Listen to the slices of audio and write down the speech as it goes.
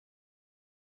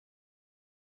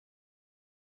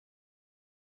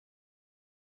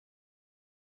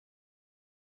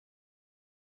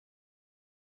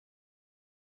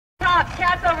stop.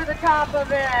 Cat's over the top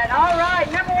of it. All right,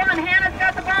 number 1, Hannah's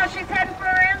got the ball. She's heading for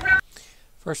her end zone.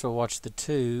 First we'll watch the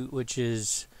 2, which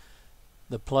is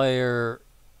the player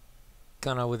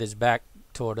kind of with his back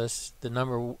toward us. The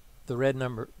red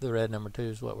number 2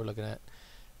 is what we're looking at.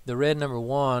 The red number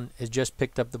 1 has just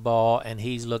picked up the ball, and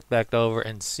he's looked back over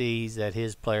and sees that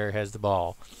his player has the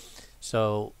ball.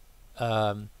 So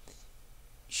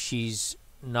she's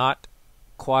not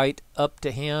quite up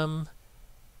to him.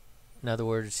 In other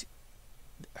words,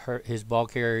 his ball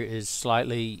carrier is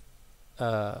slightly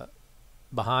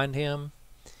behind him,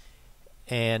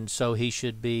 and so he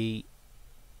should be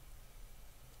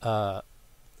up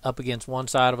against one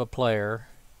side of a player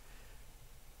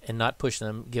and not pushing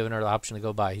them, giving her the option to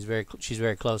go by. She's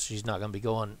very close. She's not going to be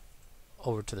going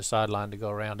over to the sideline to go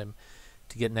around him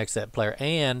to get next to that player.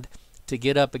 And to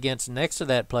get up against next to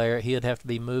that player, he'd have to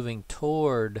be moving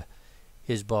toward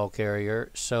his ball carrier,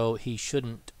 so he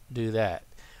shouldn't do that.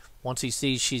 Once he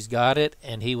sees she's got it,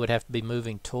 and he would have to be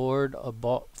moving toward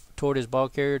his ball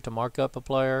carrier to mark up a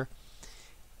player,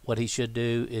 what he should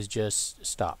do is just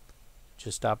stop.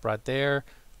 Just stop right there.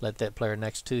 Let that player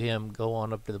next to him go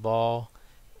on up to the ball,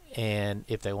 and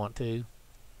if they want to,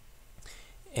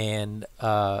 and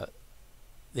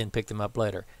then pick them up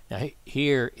later. Now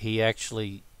here he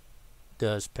actually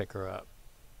does pick her up,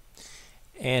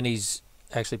 and he's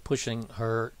actually pushing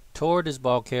her toward his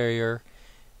ball carrier,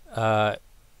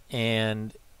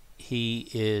 and he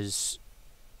is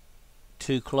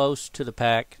too close to the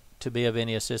pack to be of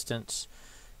any assistance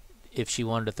if she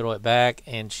wanted to throw it back,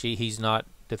 and he's not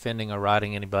defending or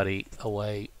riding anybody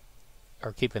away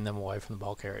or keeping them away from the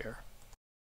ball carrier.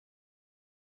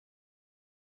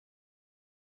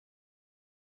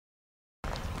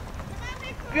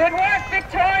 Good work,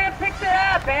 Victoria picked it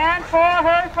up, and for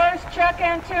her first chuck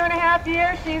in 2.5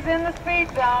 years, she's in the speed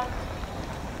zone.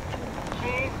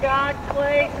 She's got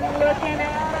Clayton looking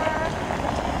at her.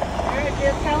 There it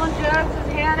is, telling jokes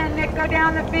as Hannah and Nick go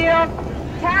down the field.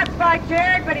 Tapped by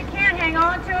Jared, but he can't hang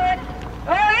on to it.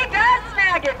 Oh, he does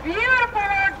snag it. Beautiful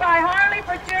work by Harley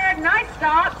for Jared. Nice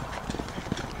stop.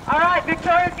 All right,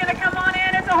 Victoria's going to come on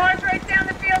in as a horse race down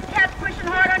the field. Cat's pushing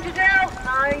hard on Giselle.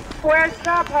 Nice square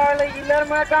stop, Harley. You let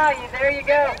him run by you. There you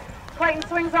go. Clayton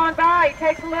swings on by. He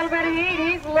takes a little bit of heat.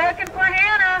 He's looking for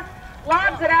Hannah.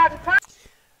 Lobs it out in front.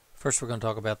 First we're going to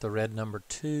talk about the red number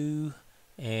 2,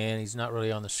 and he's not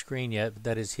really on the screen yet, but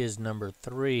that is his number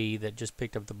 3 that just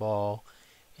picked up the ball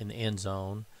in the end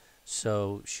zone.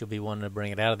 So she'll be wanting to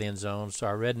bring it out of the end zone. So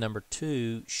our red number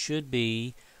 2 should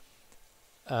be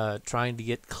trying to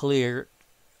get clear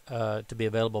to be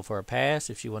available for a pass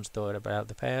if she wants to throw it out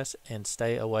the pass, and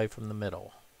stay away from the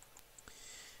middle.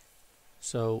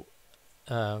 So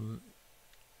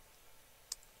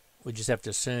we just have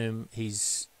to assume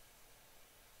he's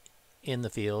in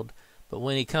the field, but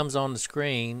when he comes on the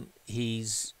screen,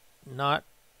 he's not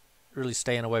really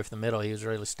staying away from the middle. He was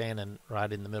really standing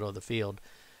right in the middle of the field.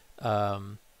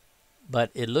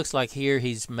 But it looks like here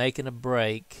he's making a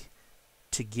break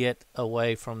to get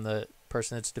away from the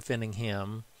person that's defending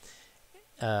him,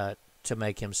 to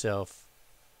make himself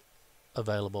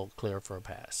available, clear for a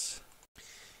pass.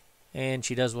 And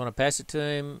she does want to pass it to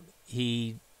him.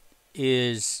 He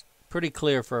is pretty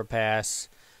clear for a pass.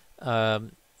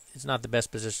 It's not the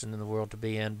best position in the world to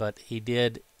be in, but he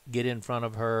did get in front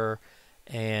of her,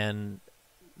 and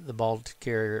the ball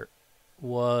carrier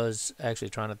was actually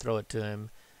trying to throw it to him.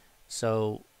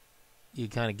 So you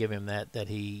kind of give him that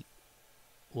he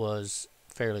was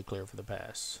fairly clear for the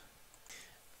pass.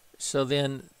 So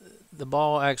then the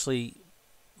ball actually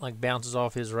bounces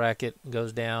off his racket and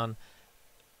goes down,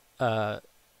 but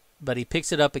he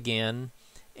picks it up again,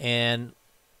 and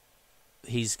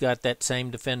he's got that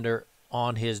same defender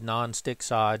on his non-stick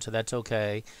side, so that's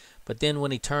okay. But then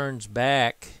when he turns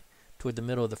back toward the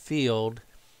middle of the field,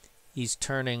 he's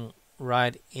turning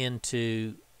right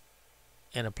into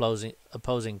an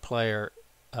opposing player,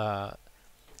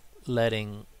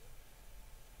 putting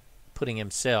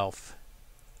himself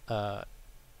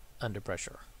under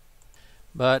pressure.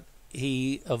 But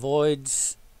he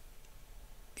avoids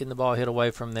getting the ball hit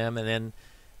away from them, and then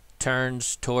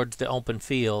turns towards the open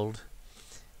field.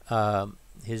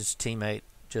 His teammate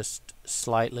just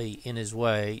slightly in his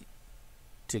way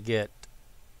to get,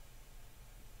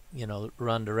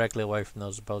 run directly away from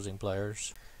those opposing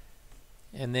players.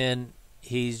 And then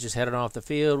he's just headed off the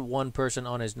field. One person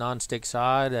on his non-stick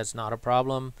side, that's not a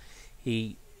problem.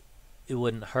 It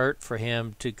wouldn't hurt for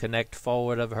him to connect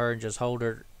forward of her and just hold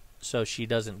her so she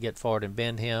doesn't get forward and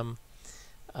bend him.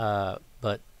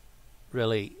 But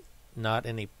really not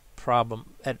any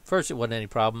problem. At first it wasn't any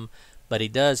problem, but he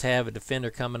does have a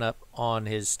defender coming up on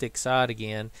his stick side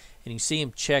again, and you see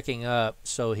him checking up,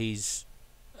 so he's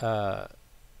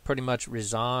pretty much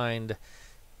resigned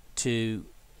to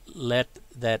let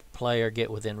that player get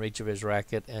within reach of his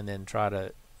racket and then try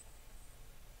to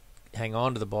hang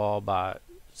on to the ball by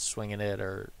swinging it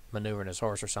or maneuvering his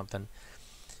horse or something,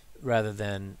 rather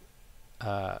than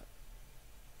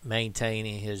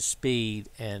maintaining his speed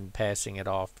and passing it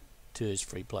off to his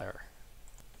free player.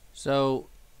 So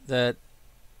that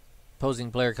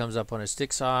opposing player comes up on his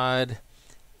stick side,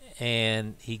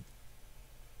 and the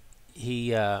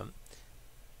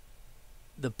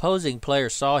opposing player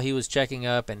saw he was checking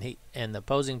up, and the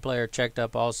opposing player checked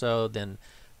up also. Then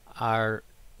our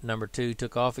number 2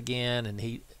 took off again, and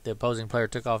the opposing player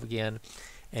took off again,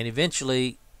 and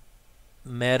eventually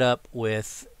met up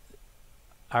with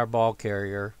our ball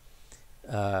carrier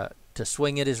to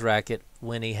swing at his racket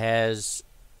when he has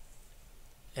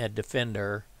a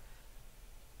defender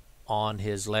on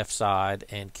his left side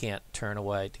and can't turn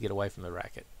away to get away from the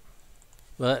racket.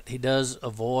 But he does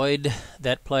avoid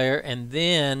that player, and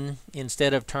then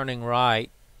instead of turning right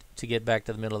to get back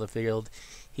to the middle of the field,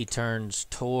 he turns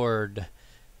toward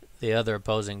the other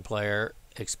opposing player,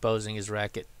 exposing his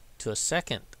racket to a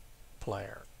second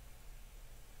player.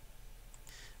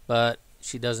 But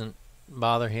she doesn't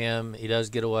bother him. He does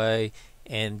get away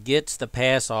and gets the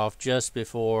pass off just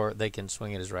before they can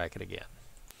swing at his racket again.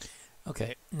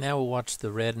 Okay, now we'll watch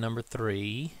the red number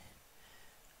 3.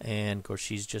 And of course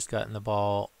she's just gotten the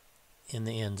ball in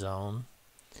the end zone.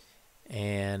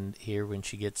 And here when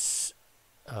she gets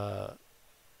a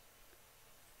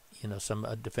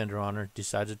defender on her,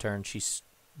 decides to turn, she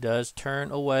does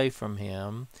turn away from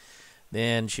him.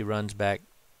 Then she runs back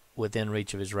within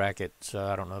reach of his racket, so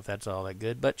I don't know if that's all that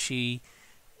good, but she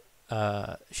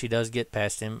does get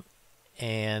past him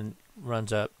and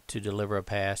runs up to deliver a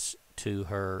pass to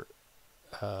her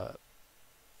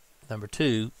number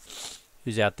 2,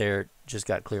 who's out there, just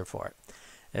got clear for it.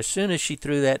 As soon as she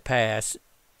threw that pass,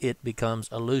 it becomes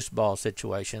a loose ball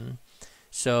situation.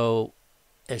 So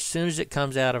as soon as it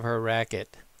comes out of her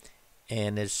racket,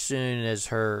 and as soon as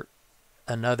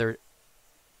another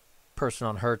person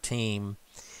on her team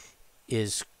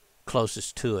is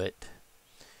closest to it,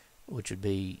 which would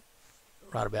be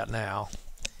right about now,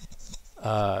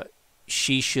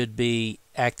 she should be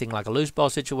acting like a loose ball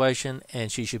situation,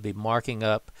 and she should be marking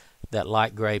up that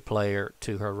light gray player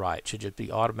to her right. Should just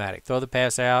be automatic. Throw the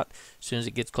pass out. As soon as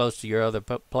it gets close to your other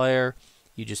player,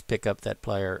 you just pick up that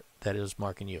player that is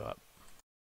marking you up.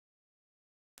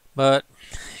 But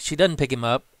she doesn't pick him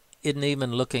up, isn't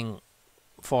even looking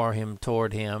for him,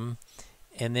 toward him.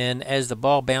 And then as the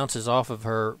ball bounces off of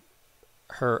her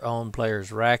own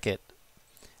player's racket,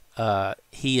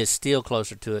 he is still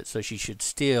closer to it, so she should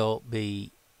still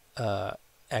be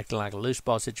acting like a loose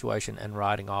ball situation and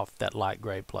riding off that light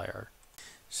gray player.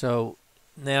 So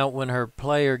now when her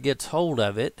player gets hold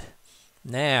of it,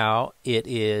 now it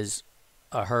is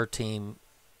a her team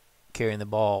carrying the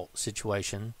ball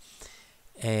situation,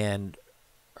 and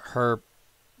her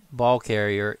ball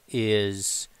carrier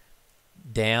is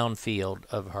downfield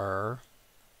of her,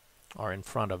 or in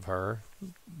front of her,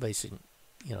 basically,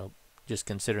 just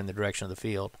considering the direction of the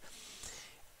field.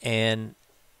 And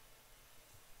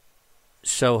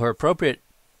so her appropriate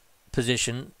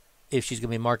position, if she's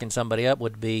going to be marking somebody up,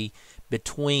 would be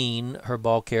between her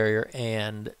ball carrier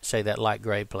and, say, that light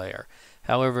gray player.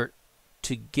 However,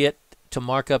 to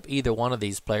mark up either one of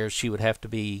these players, she would have to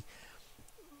be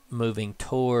moving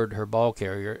toward her ball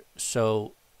carrier.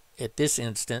 So at this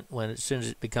instant, as soon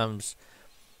as it becomes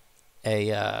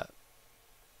a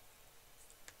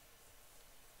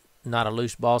not a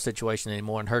loose ball situation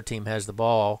anymore, and her team has the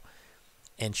ball,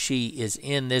 and she is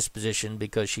in this position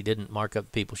because she didn't mark up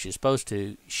the people she's supposed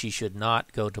to, she should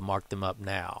not go to mark them up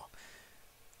now.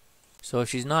 So if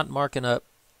she's not marking up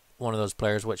one of those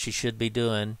players, what she should be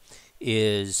doing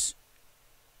is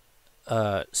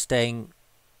staying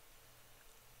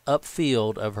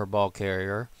upfield of her ball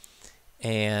carrier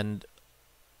and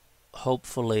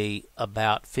hopefully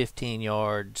about 15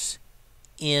 yards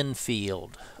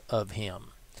infield of him.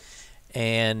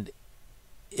 And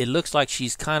it looks like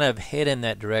she's kind of heading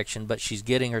that direction, but she's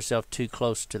getting herself too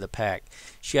close to the pack.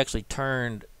 She actually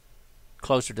turned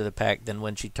closer to the pack than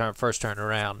when she first turned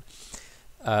around.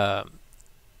 So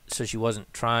she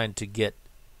wasn't trying to get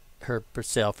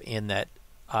herself in that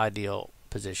ideal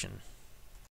position.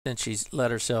 Since she's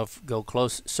let herself go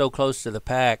so close to the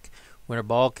pack, when her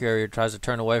ball carrier tries to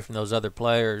turn away from those other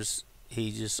players,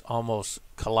 he just almost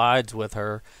collides with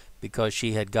her because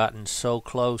she had gotten so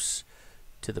close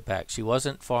to the pack. She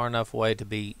wasn't far enough away to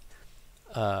be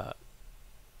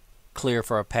clear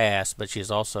for a pass, but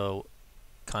she's also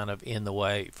kind of in the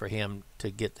way for him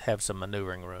to have some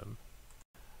maneuvering room.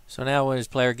 So now when his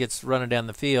player gets running down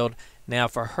the field, now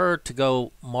for her to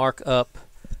go mark up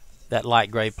that light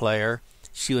gray player,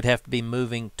 she would have to be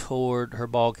moving toward her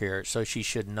ball carrier. So she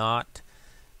should not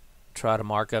try to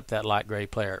mark up that light gray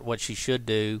player. What she should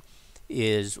do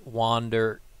is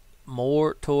wander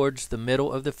more towards the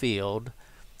middle of the field.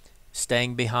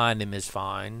 Staying behind him is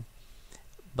fine,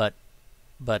 but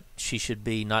she should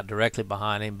be not directly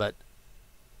behind him, but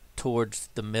towards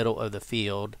the middle of the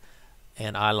field,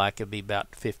 and I like it to be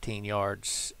about 15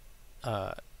 yards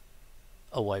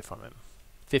away from him.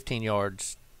 15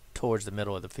 yards towards the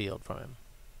middle of the field from him.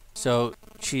 So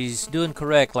she's doing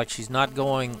correct, like she's not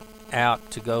going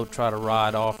out to go try to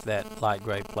ride off that light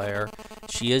gray player.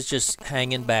 She is just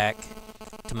hanging back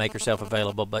to make herself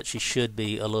available, but she should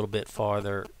be a little bit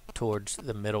farther towards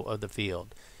the middle of the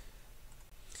field.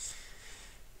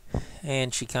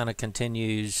 And she kind of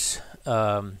continues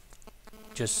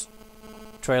just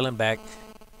trailing back,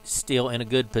 still in a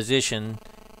good position.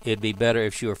 It'd be better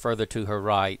if she were further to her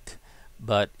right,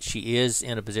 but she is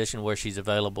in a position where she's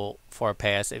available for a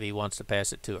pass if he wants to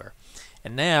pass it to her.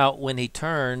 And now when he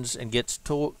turns and gets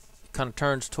kind of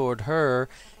turns toward her,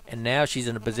 and now she's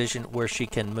in a position where she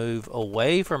can move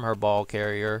away from her ball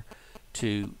carrier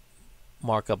to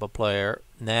mark up a player.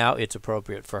 Now it's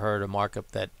appropriate for her to mark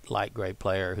up that light gray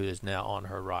player who is now on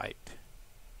her right.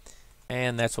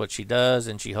 And that's what she does,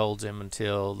 and she holds him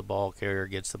until the ball carrier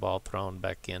gets the ball thrown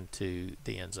back into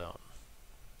the end zone.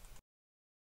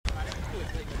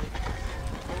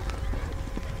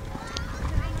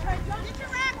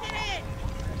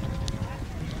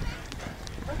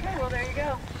 Okay, well, there you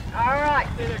go. All right.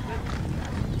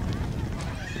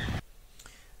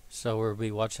 So we'll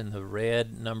be watching the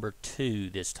red number 2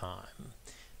 this time.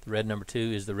 The red number 2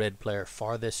 is the red player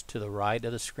farthest to the right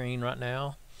of the screen right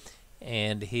now,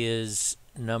 and his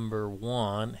number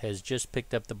 1 has just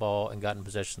picked up the ball and gotten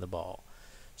possession of the ball.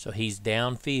 So he's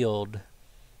downfield,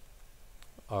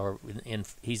 or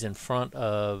he's in front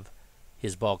of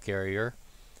his ball carrier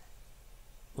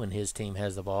when his team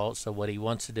has the ball. So what he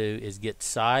wants to do is get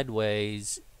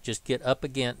sideways, just get up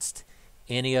against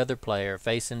any other player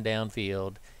facing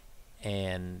downfield,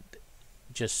 and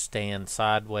just stand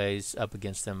sideways up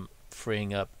against them,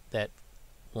 freeing up that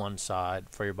one side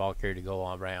for your ball carrier to go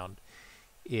on around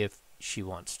if she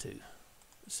wants to.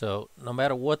 So no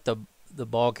matter what the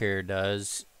ball carrier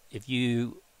does, if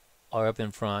you are up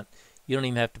in front, you don't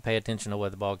even have to pay attention to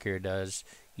what the ball carrier does.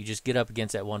 You just get up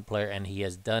against that one player, and he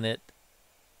has done it.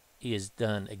 He has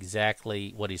done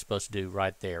exactly what he's supposed to do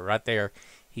right there. Right there,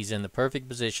 he's in the perfect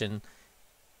position,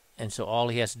 and so all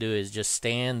he has to do is just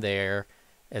stand there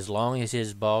as long as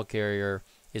his ball carrier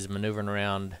is maneuvering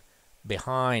around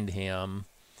behind him,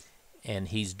 and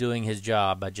he's doing his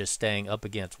job by just staying up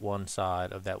against one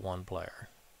side of that one player.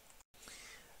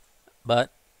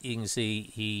 But you can see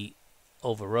he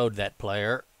overrode that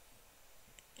player,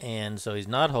 and so he's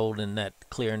not holding that,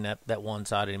 clearing that one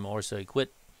side anymore, so he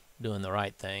quit doing the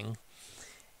right thing.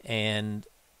 And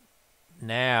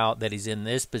now that he's in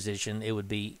this position, it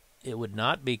would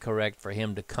not be correct for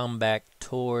him to come back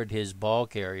toward his ball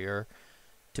carrier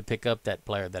to pick up that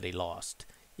player that he lost.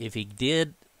 If he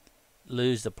did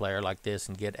lose the player like this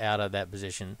and get out of that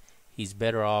position, he's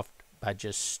better off by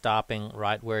just stopping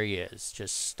right where he is,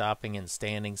 just stopping and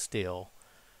standing still,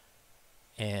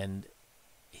 and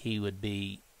he would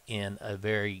be in a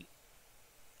very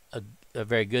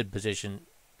good position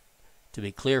to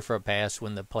be clear for a pass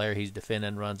when the player he's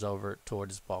defending runs over toward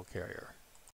his ball carrier.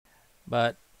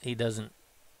 But he doesn't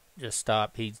just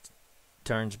stop. He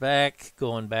turns back,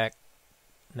 going back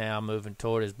now, moving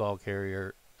toward his ball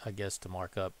carrier, I guess, to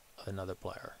mark up another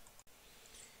player.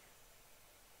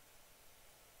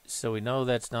 So we know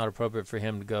that's not appropriate for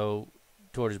him to go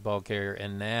toward his ball carrier,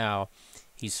 and now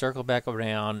he's circled back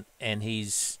around, and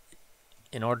he's,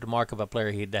 in order to mark up a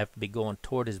player, he'd have to be going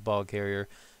toward his ball carrier.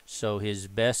 So his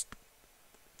best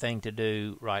thing to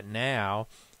do right now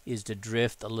is to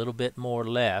drift a little bit more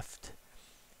left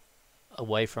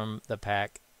away from the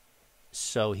pack,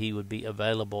 so he would be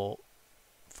available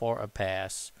for a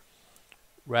pass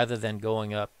rather than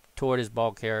going up toward his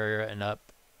ball carrier and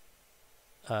up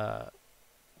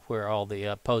where all the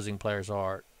opposing players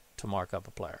are to mark up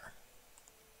a player.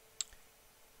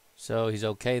 So he's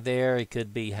okay there. He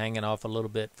could be hanging off a little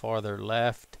bit farther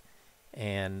left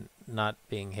and not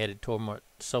being headed toward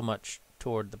so much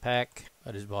toward the pack,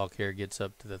 but his ball carrier gets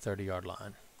up to the 30-yard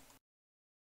line.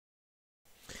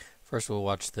 First we'll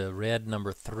watch the red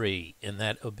number 3, and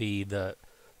that will be the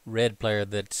red player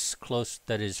that's close,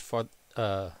 that is far,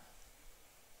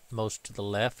 most to the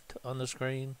left on the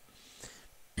screen.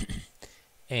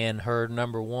 and her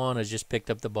number one has just picked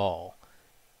up the ball.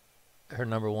 Her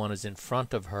number one is in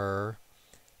front of her,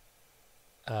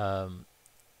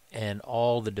 and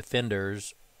all the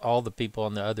defenders, all the people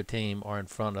on the other team are in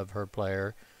front of her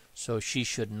player, so she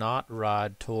should not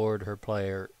ride toward her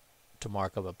player to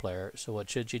mark up a player. So what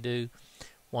should she do?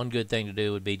 One good thing to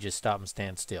do would be just stop and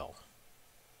stand still.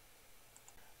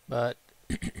 But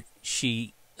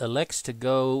she elects to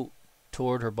go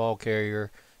toward her ball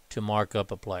carrier to mark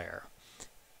up a player,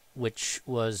 which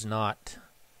was not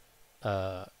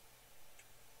the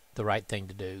right thing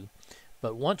to do.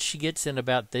 But once she gets in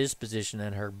about this position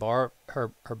and her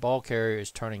ball carrier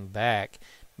is turning back,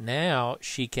 now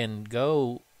she can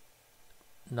go,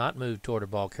 not move toward her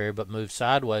ball carrier, but move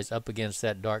sideways up against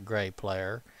that dark gray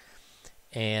player.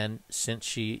 And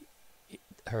since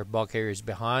her ball carrier is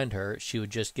behind her, she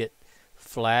would just get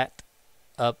flat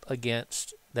up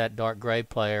against that dark gray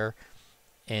player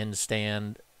and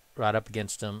stand right up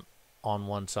against him on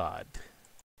one side.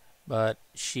 But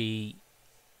she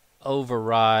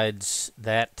overrides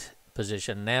that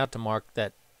position. Now to mark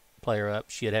that player up,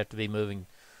 she'd have to be moving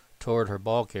toward her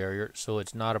ball carrier, so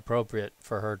it's not appropriate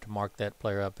for her to mark that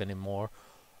player up anymore,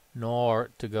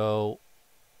 nor to go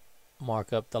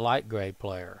mark up the light gray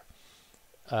player.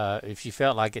 If she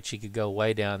felt like it, she could go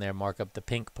way down there and mark up the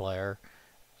pink player,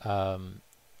 but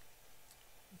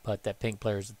that pink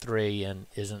player is a 3 and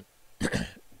isn't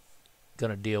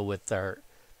going to deal with the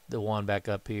one back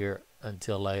up here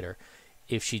until later.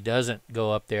 If she doesn't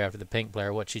go up there after the pink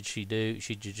player, what should she do?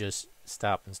 She should just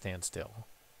stop and stand still.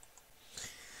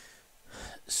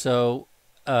 So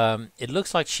it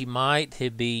looks like she might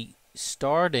be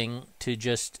starting to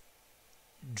just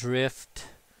drift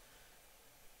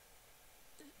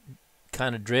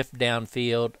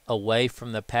downfield away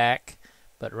from the pack,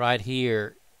 but right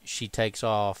here she takes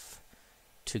off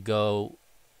to go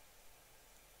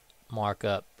mark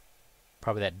up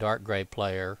probably that dark gray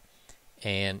player,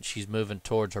 and she's moving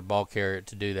towards her ball carrier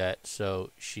to do that,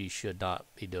 so she should not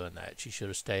be doing that. She should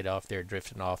have stayed off there,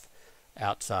 drifting off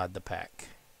outside the pack.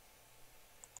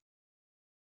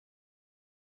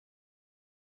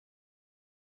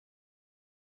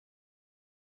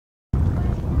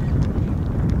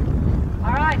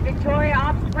 All right, Victoria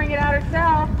opts to bring it out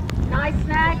herself. Nice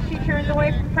snag. She turns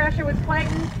away from pressure with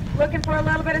Clayton, looking for a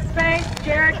little bit of space.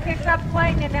 Jared picks up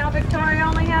Clayton, and now Victoria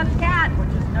only has Cat, which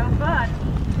is no fun.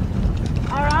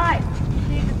 All right,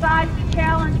 she decides to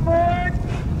challenge forward.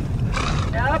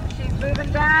 Nope, she's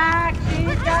moving back.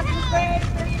 She's got some space.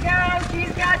 There you go.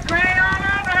 She's got gray all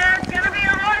over her. It's going to be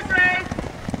a horse race.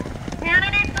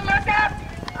 Hannah needs to look up.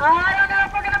 I don't know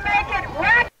if we're going to make it.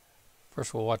 Whack!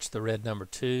 First we'll watch the red number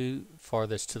 2,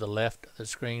 farthest to the left of the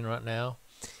screen right now.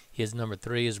 His number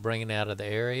 3 is bringing out of the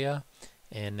area,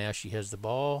 and now she has the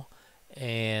ball.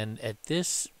 And at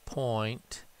this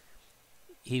point,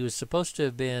 he was supposed to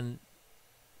have been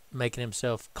making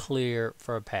himself clear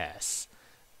for a pass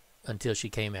until she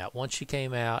came out. Once she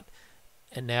came out,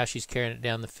 and now she's carrying it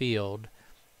down the field,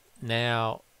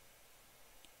 now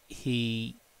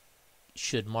he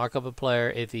should mark up a player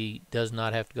if he does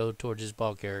not have to go towards his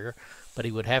ball carrier, but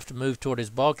he would have to move toward his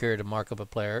ball carrier to mark up a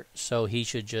player, so he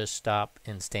should just stop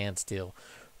and stand still.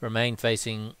 Remain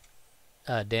facing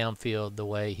downfield the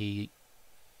way he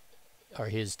or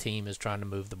his team is trying to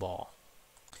move the ball.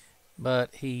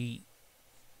 But he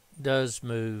does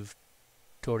move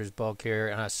toward his ball carrier,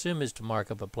 and I assume is to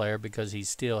mark up a player because he's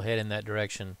still heading that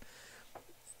direction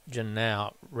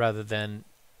now, rather than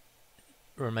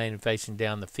remaining facing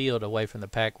down the field away from the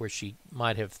pack where she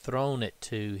might have thrown it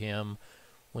to him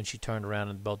when she turned around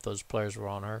and both those players were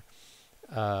on her.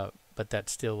 But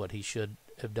that's still what he should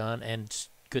have done, and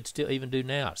could still even do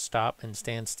now. Stop and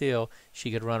stand still.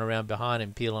 She could run around behind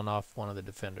him, peeling off one of the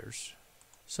defenders.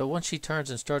 So once she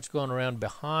turns and starts going around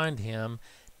behind him,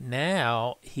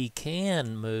 now he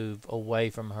can move away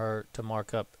from her to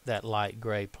mark up that light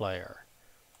gray player.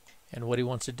 And what he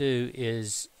wants to do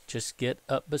is just get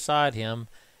up beside him,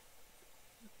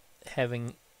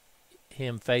 having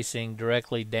him facing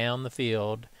directly down the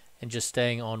field and just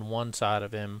staying on one side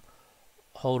of him,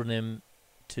 holding him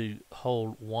to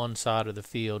hold one side of the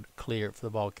field clear for the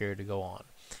ball carrier to go on.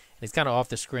 And he's kind of off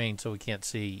the screen, so we can't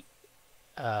see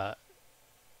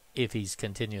if he's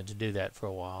continuing to do that for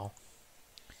a while.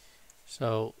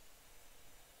 So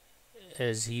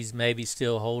as he's maybe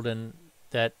still holding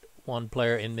that one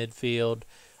player in midfield,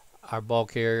 our ball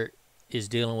carrier is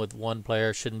dealing with one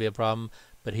player, shouldn't be a problem.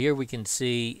 But here we can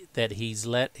see that he's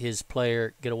let his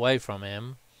player get away from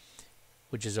him,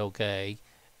 which is okay.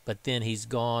 But then he's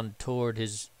gone toward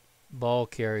his ball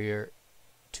carrier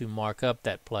to mark up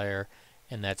that player,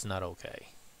 and that's not okay.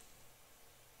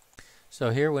 So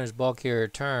here when his ball carrier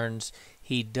turns,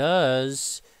 he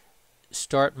does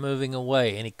start moving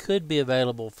away, and he could be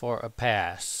available for a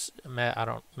pass. I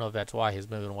don't know if that's why he's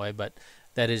moving away, but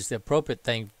that is the appropriate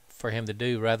thing for him to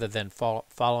do rather than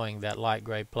following that light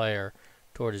gray player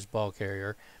toward his ball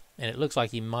carrier. And it looks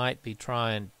like he might be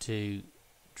trying to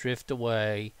drift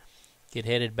away, get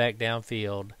headed back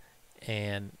downfield,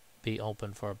 and be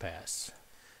open for a pass.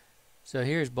 So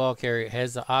here's ball carrier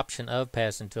has the option of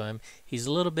passing to him. He's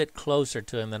a little bit closer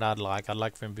to him than I'd like. I'd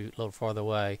like for him to be a little farther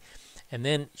away. And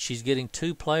then she's getting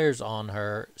two players on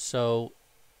her, so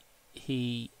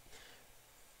he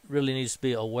really needs to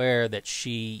be aware that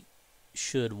she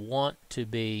should want to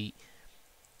be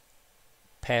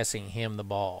passing him the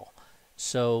ball.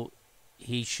 So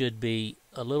he should be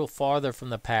a little farther from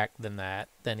the pack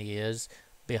than he is,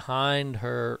 behind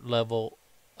her level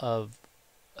of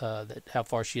how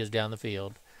far she is down the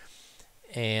field,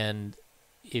 and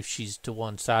if she's to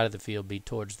one side of the field, be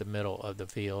towards the middle of the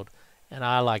field. And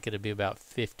I like it to be about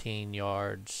 15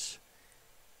 yards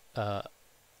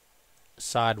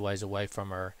sideways away from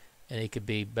her, and he could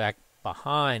be back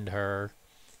behind her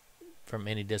from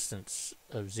any distance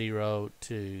of 0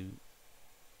 to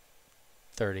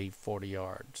 30, 40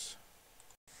 yards.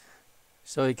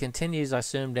 So he continues, I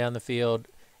assume, down the field,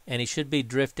 and he should be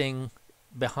drifting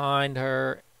behind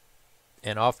her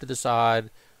and off to the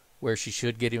side where she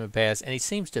should get him a pass. And he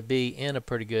seems to be in a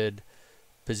pretty good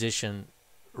position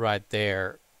right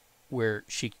there where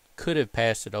she could have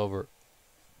passed it over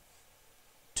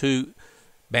to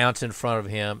bounce in front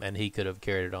of him, and he could have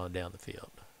carried it on down the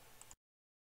field.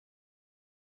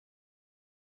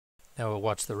 Now we'll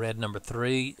watch the red number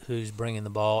 3, who's bringing the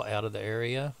ball out of the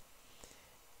area.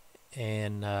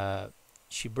 And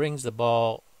she brings the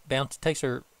ball, takes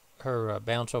her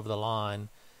bounce over the line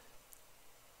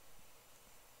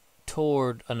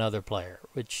toward another player,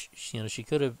 which she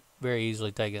could have very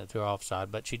easily taken it to her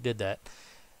offside, but she did that.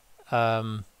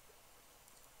 But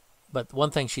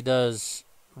one thing she does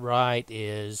right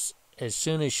is, as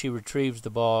soon as she retrieves the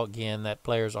ball again, that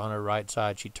player's on her right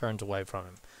side, she turns away from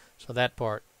him. So that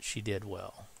part she did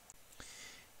well.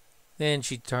 Then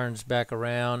she turns back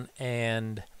around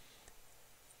and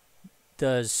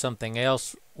does something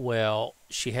else well.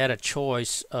 She had a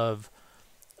choice of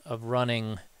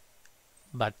running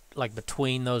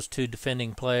between those two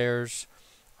defending players,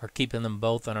 or keeping them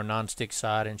both on her non-stick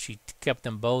side, and she kept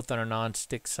them both on her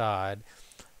non-stick side,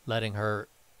 letting her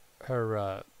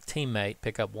teammate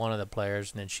pick up one of the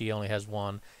players, and then she only has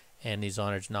one, and he's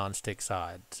on her non-stick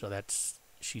side. So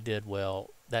she did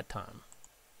well that time.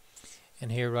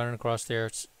 And here, running across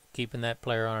there, keeping that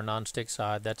player on her non-stick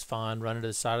side, that's fine. Running to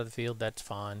the side of the field, that's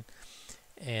fine.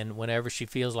 And whenever she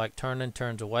feels like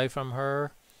turns away from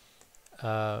her,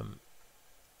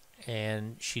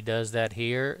 and she does that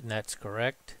here, and that's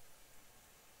correct.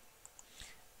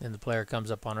 Then the player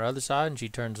comes up on her other side, and she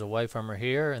turns away from her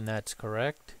here, and that's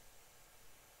correct.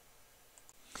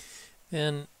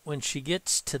 Then when she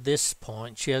gets to this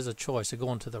point, she has a choice of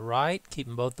going to the right,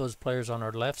 keeping both those players on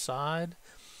her left side,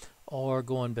 or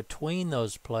going between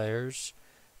those players.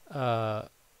 And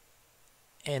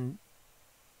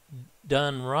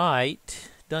done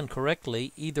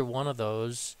correctly, either one of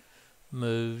those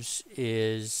moves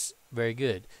is very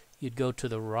good. You'd go to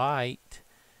the right,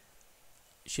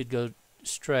 should go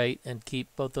straight and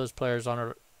keep both those players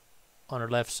on her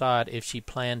left side if she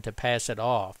planned to pass it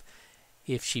off.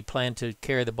 If she planned to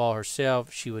carry the ball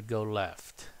herself, she would go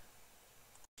left.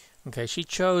 Okay, she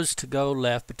chose to go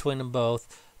left between them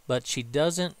both, but she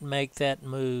doesn't make that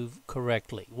move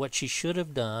correctly. What she should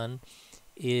have done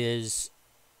is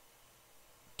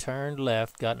turned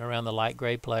left, gotten around the light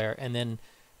gray player, and then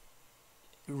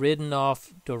ridden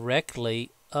off directly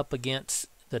up against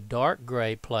the dark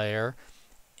gray player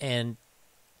and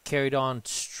carried on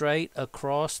straight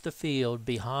across the field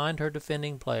behind her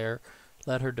defending player,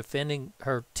 let her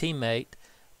teammate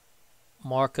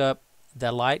mark up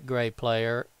the light gray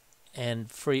player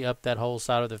and free up that whole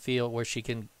side of the field where she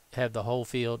can have the whole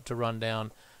field to run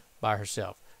down by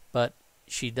herself. But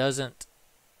she doesn't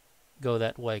go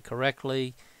that way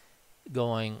correctly,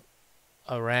 going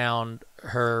around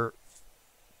her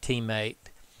teammate.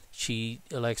 She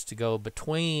elects to go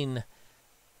between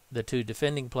the two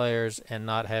defending players and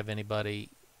not have anybody,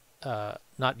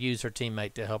 not use her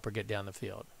teammate to help her get down the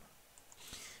field.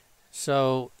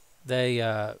 So they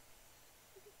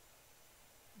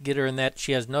get her in that.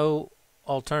 She has no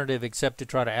alternative except to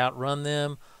try to outrun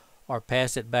them or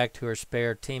pass it back to her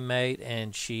spare teammate,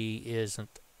 and she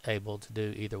isn't able to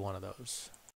do either one of those.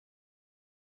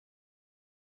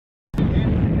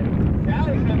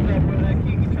 Allie comes up with that.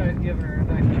 Kiki tries to give her a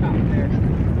nice chop there.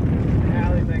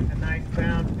 Allie makes a nice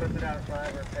bounce, puts it out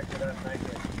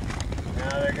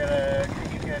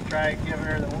try giving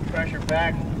her the pressure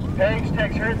back. Paige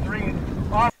takes her 3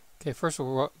 off. Okay, first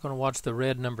we're going to watch the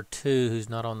red number 2, who's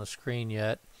not on the screen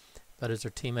yet. But as her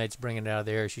teammates bring it out of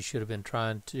the air, she should have been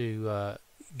trying to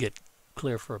get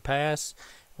clear for a pass.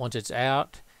 Once it's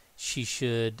out, she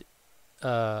should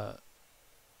mark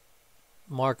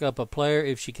up a player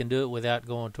if she can do it without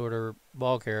going toward her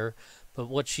ball carrier. But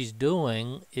what she's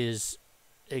doing is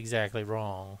exactly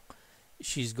wrong.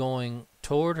 She's going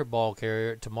toward her ball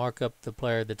carrier to mark up the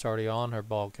player that's already on her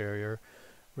ball carrier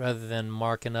rather than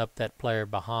marking up that player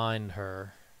behind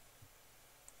her.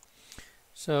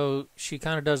 So she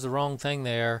kind of does the wrong thing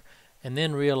there and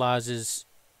then realizes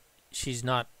she's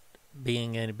not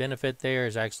being any benefit there,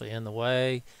 is actually in the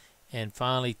way, and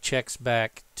finally checks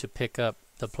back to pick up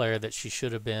the player that she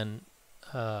should have been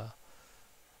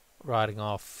riding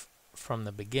off from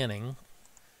the beginning.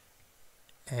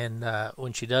 And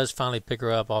when she does finally pick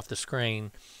her up off the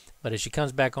screen, but as she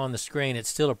comes back on the screen, it's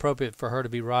still appropriate for her to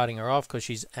be riding her off because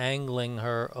she's angling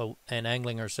her and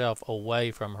angling herself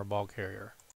away from her ball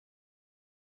carrier.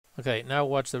 Okay, now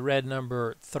watch the red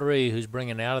number 3 who's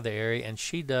bringing out of the area, and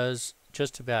she does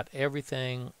just about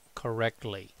everything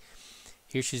correctly.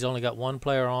 Here she's only got one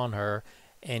player on her,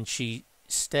 and she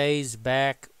stays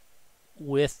back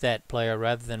with that player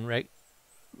rather than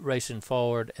racing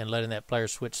forward and letting that player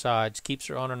switch sides, keeps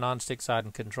her on her non-stick side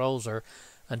and controls her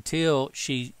until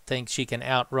she thinks she can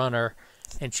outrun her,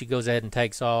 and she goes ahead and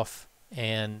takes off,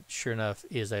 and sure enough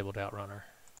is able to outrun her.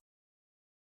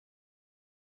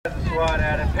 Swat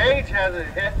at it. Paige has it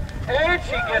hit, and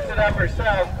she gets it up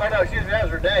herself. Oh no, excuse me, that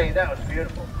was Renee. That was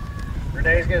beautiful.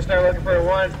 Renee's going to start looking for a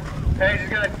 1. Paige is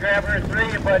going to grab her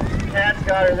 3, but Kat's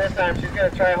got her this time. She's going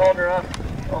to try holding her off.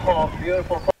 Oh,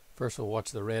 beautiful. First we'll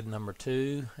watch the red number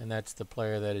 2, and that's the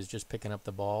player that is just picking up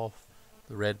the ball.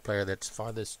 The red player that's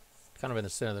farthest, kind of in the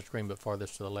center of the screen, but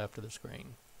farthest to the left of the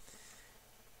screen.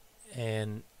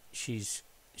 And she's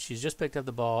just picked up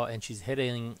the ball, and she's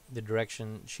heading the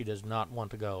direction she does not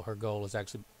want to go. Her goal is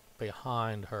actually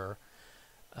behind her.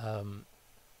 And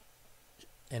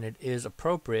it is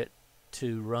appropriate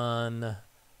to run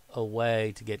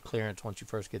away to get clearance once you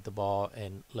first get the ball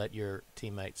and let your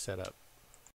teammate set up.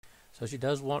 So she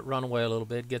does run away a little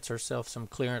bit, gets herself some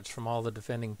clearance from all the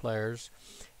defending players,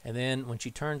 and then when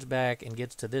she turns back and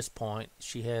gets to this point,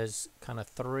 she has kind of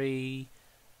 3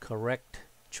 correct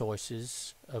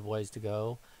choices of ways to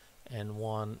go and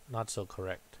 1 not so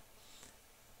correct.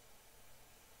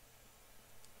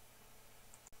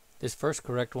 This first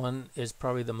correct one is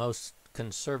probably the most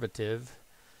conservative.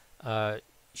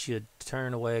 She would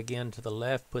turn away again to the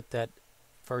left, put that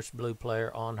first blue player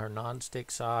on her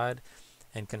non-stick side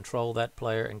and control that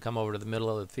player, and come over to the middle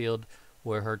of the field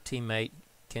where her teammate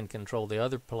can control the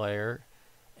other player,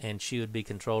 and she would be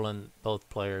controlling both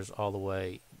players all the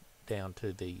way down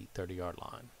to the 30-yard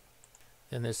line.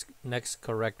 In this next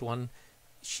correct one,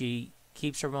 she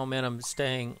keeps her momentum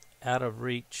staying out of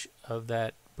reach of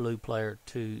that blue player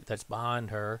that's behind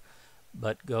her,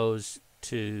 but goes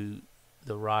to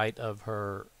the right of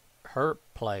her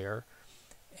player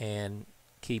and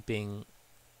keeping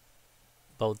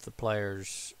both the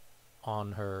players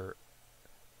on her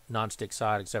non-stick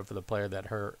side except for the player that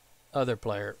her other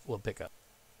player will pick up.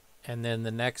 And then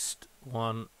the next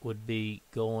one would be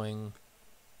going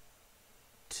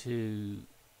to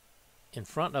in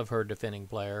front of her defending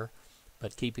player,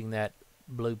 but keeping that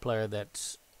blue player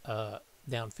that's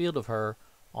downfield of her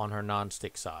on her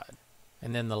non-stick side.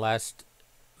 And then the last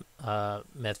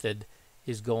method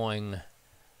is going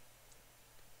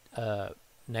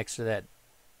next to that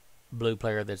blue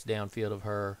player that's downfield of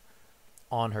her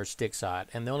on her stick side.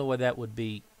 And the only way that would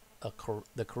be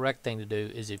the correct thing to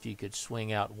do is if you could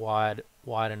swing out wide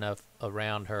enough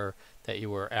around her that you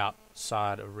were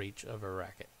outside of reach of her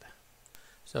racket.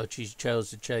 So she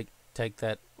chose to take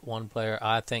that one player.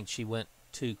 I think she went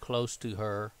too close to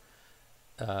her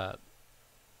to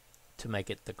make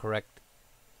it the correct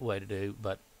way to do,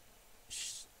 but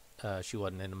she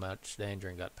wasn't in much danger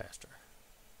and got past her.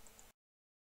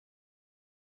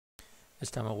 This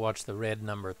time I watched the red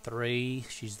number 3.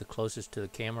 She's the closest to the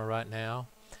camera right now.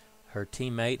 Her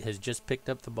teammate has just picked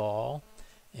up the ball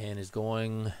and is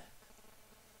going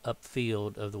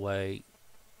upfield of the way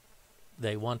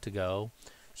they want to go.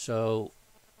 So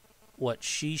what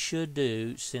she should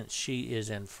do, since she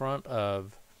is in front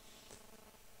of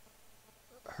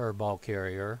her ball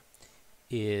carrier,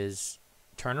 is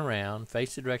turn around,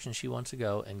 face the direction she wants to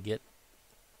go, and get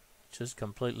just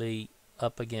completely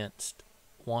up against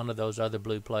one of those other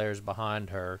blue players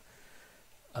behind her,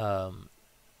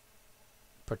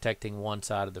 protecting one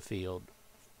side of the field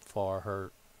for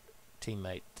her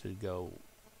teammate to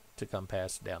come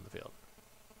pass down the field.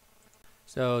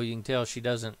 So you can tell she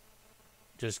doesn't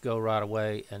just go right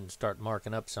away and start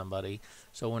marking up somebody.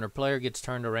 So when her player gets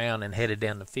turned around and headed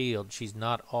down the field, she's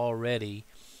not already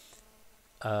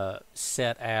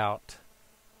set out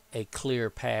a clear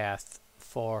path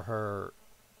for her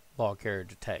ball carrier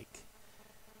to take.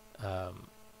 And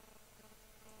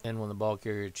when the ball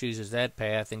carrier chooses that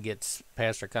path and gets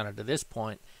past her kind of to this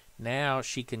point, now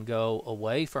she can go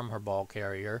away from her ball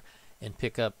carrier and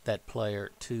pick up that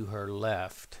player to her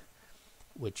left,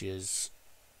 which is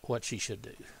what she should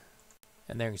do.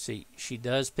 And there you can see she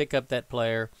does pick up that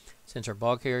player. Since her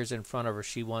ball carrier is in front of her,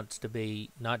 she wants to be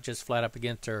not just flat up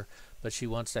against her, but she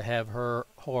wants to have her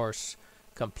horse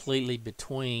completely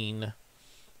between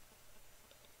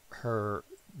her,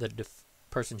 the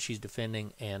person she's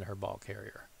defending, and her ball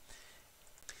carrier.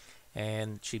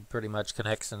 And she pretty much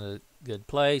connects in a good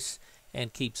place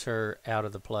and keeps her out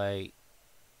of the play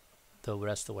the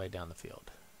rest of the way down the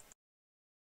field.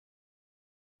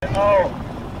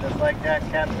 Oh, just like that,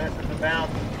 Cat misses the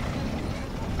bounce.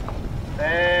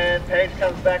 Then Paige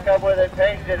comes back up with it.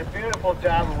 Paige did a beautiful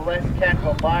job of letting Cat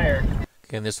go by her.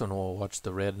 Okay, in this one we'll watch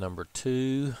the red number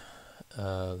 2.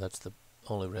 That's the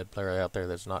only red player out there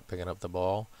that's not picking up the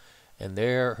ball. And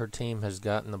there her team has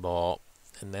gotten the ball,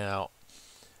 and now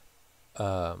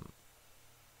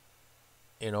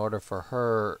in order for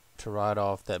her to ride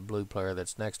off that blue player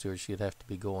that's next to her, she'd have to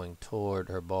be going toward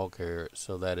her ball carrier,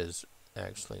 so that is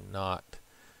actually not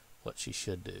what she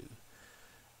should do.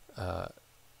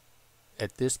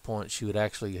 At this point, she would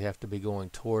actually have to be going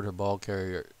toward her ball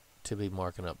carrier to be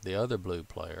marking up the other blue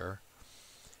player.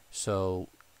 So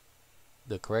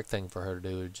the correct thing for her to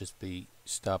do would just be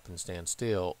stop and stand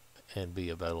still and be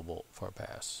available for a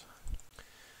pass.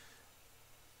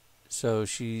 So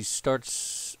she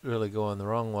starts really going the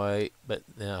wrong way, but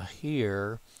now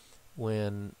here,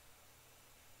 when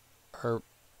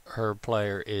her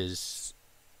player is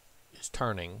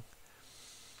turning,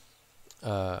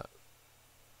 and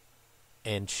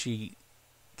she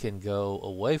can go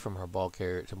away from her ball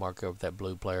carrier to mark up that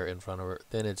blue player in front of her,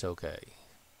 then it's okay.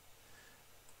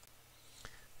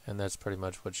 And that's pretty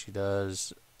much what she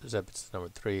does, except it's number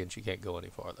 3 and she can't go any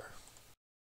farther.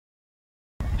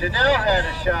 Janelle had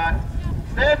a shot.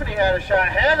 Stephanie had a shot.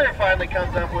 Heather finally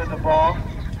comes up with the ball.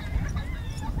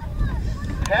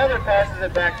 Heather passes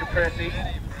it back to Prissy.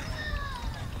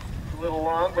 It's a little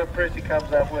long, but Prissy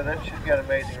comes up with it. She's got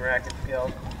amazing racket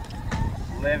skills.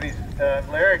 Livy's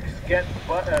Lyric's getting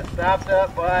stopped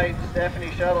up by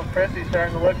Stephanie Shuttle. Prissy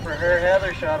starting to look for her.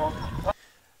 Heather Shuttle.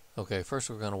 Okay,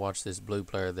 first we're going to watch this blue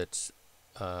player that's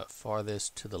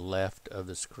farthest to the left of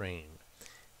the screen.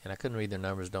 And I couldn't read their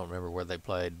numbers, don't remember where they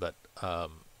played, but I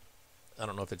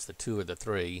don't know if it's the 2 or the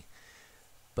 3,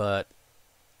 but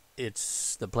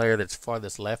it's the player that's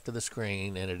farthest left of the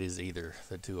screen, and it is either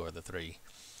the 2 or the 3.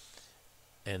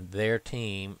 And their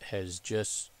team has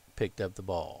just picked up the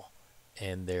ball,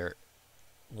 and they're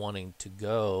wanting to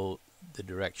go the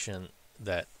direction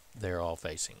that they're all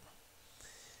facing.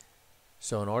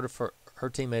 So in order for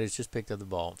her teammate has just picked up the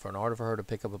ball. In order for her to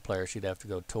pick up a player, she'd have to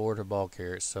go toward her ball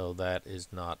carrier. So that is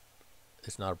not,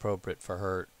 it's not appropriate for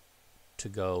her to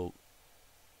go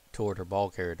toward her ball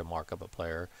carrier to mark up a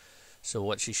player. So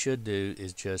what she should do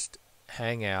is just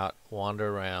hang out,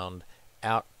 wander around,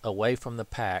 out away from the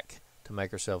pack to make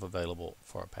herself available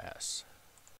for a pass.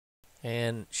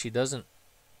 And she doesn't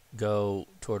go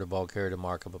toward her ball carrier to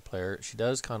mark up a player. She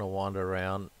does kind of wander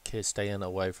around, staying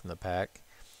away from the pack.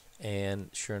 And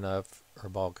sure enough, her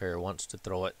ball carrier wants to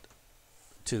throw it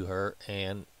to her,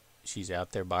 and she's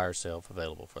out there by herself,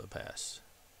 available for the pass.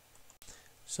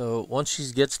 So once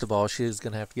she gets the ball, she's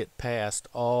going to have to get past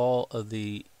all of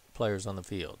the players on the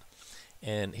field.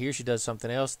 And here she does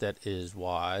something else that is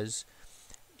wise.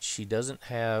 She doesn't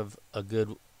have a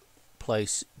good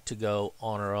place to go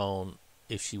on her own.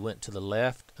 If she went to the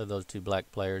left of those 2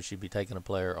 black players, she'd be taking a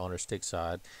player on her stick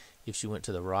side. If she went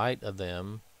to the right of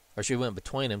them, or she went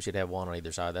between them, she'd have one on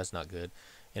either side. That's not good.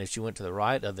 And if she went to the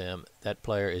right of them, that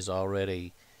player is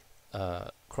already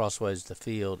crossways the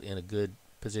field in a good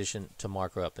position to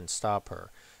mark her up and stop her.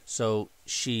 So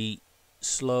she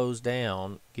slows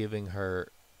down, giving her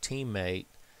teammate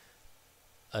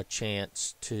a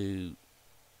chance to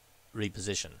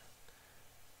reposition.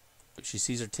 If she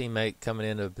sees her teammate coming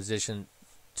into a position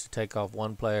to take off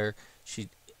one player, she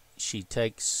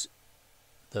takes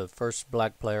the first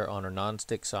black player on her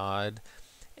non-stick side,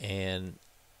 and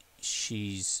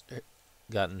she's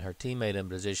gotten her teammate in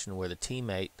position where the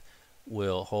teammate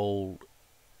will hold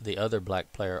the other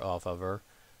black player off of her,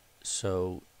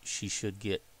 so she should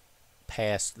get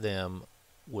past them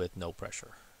with no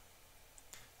pressure.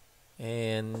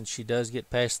 And she does get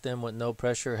past them with no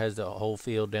pressure, has the whole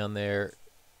field down there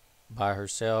by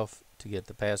herself to get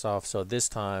the pass off. So this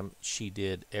time she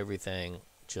did everything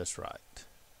just right.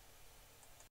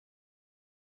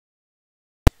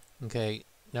 Okay,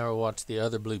 now we'll watch the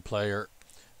other blue player,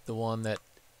 the one that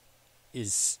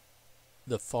is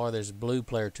the farthest blue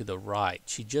player to the right.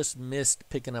 She just missed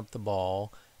picking up the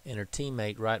ball, and her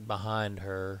teammate right behind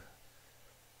her,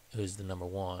 who's the number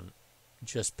 1,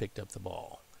 just picked up the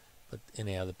ball. But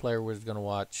anyhow, the player we're going to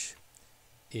watch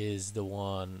is the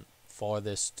one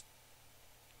farthest,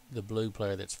 the blue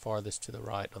player that's farthest to the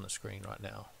right on the screen right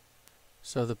now.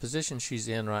 So the position she's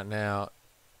in right now,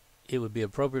 it would be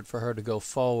appropriate for her to go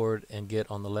forward and get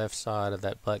on the left side of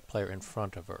that black player in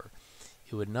front of her.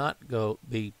 It would not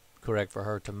be correct for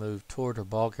her to move toward her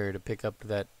ball carrier to pick up to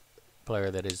that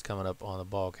player that is coming up on the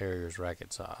ball carrier's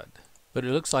racket side. But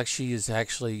it looks like she is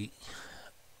actually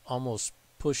almost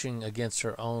pushing against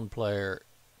her own player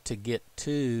to get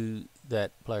to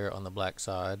that player on the black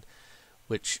side,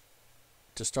 which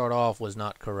to start off was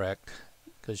not correct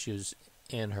because she was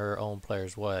in her own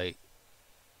player's way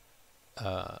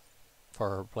for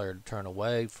her player to turn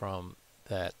away from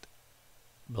that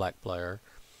black player.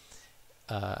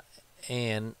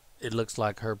 And it looks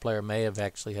like her player may have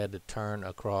actually had to turn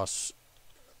across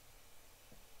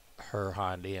her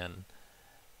hind end,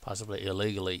 possibly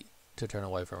illegally, to turn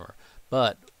away from her.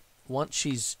 But once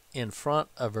she's in front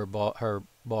of her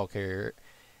ball carrier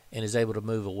and is able to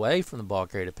move away from the ball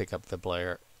carrier to pick up the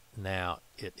player, now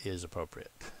it is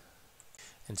appropriate.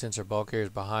 And since her ball carrier is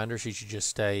behind her, she should just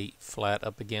stay flat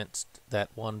up against that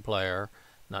one player,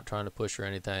 not trying to push or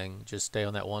anything. Just stay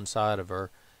on that one side of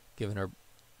her, giving her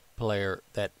player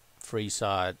that free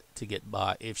side to get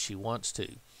by if she wants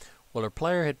to. Well, her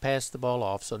player had passed the ball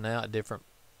off, so now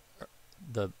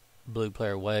the blue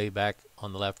player way back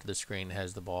on the left of the screen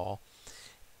has the ball,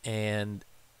 and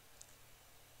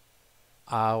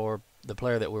the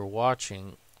player that we're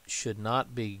watching should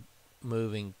not be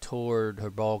moving toward her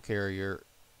ball carrier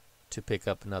to pick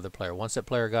up another player. Once that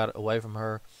player got away from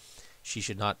her, she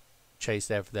should not chase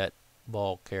after that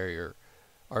ball carrier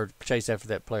or chase after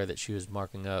that player that she was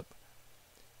marking up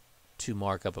to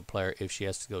mark up a player if she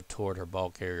has to go toward her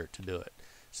ball carrier to do it.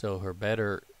 So her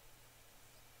better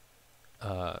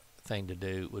thing to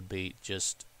do would be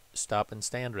just stop and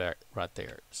stand right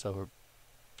there. So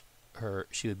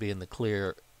she would be in the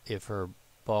clear if her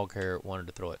ball carrier wanted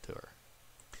to throw it to her.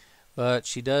 But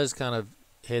she does kind of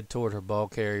head toward her ball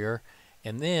carrier,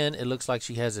 and then it looks like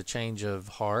she has a change of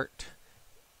heart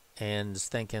and is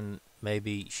thinking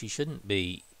maybe she shouldn't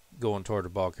be going toward her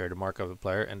ball carrier to mark up a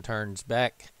player, and turns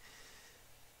back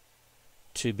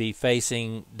to be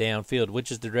facing downfield,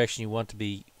 which is the direction you want to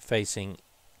be facing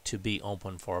to be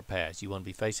open for a pass. You want to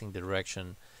be facing the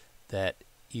direction that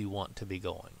you want to be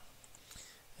going.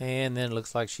 And then it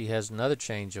looks like she has another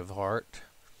change of heart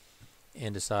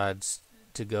and decides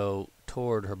to go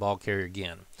toward her ball carrier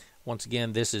again. Once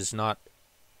again, this is not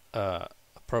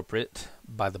appropriate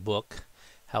by the book.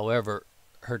 However,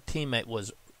 her teammate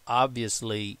was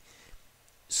obviously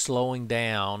slowing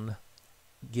down,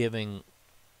 giving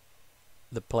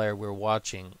the player we're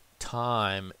watching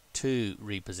time to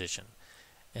reposition.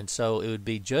 And so it would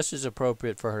be just as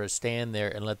appropriate for her to stand there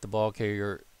and let the ball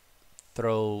carrier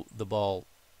throw the ball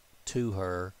to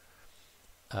her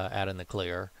out in the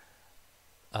clear.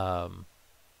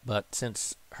 But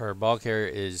since her ball carrier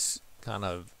is kind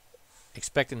of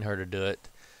expecting her to do it,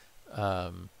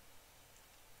 even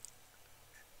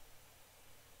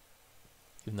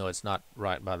though it's not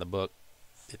right by the book,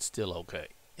 it's still okay.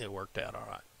 It worked out all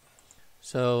right.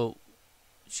 So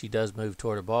she does move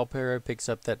toward her ball carrier, picks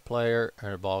up that player, and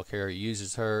her ball carrier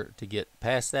uses her to get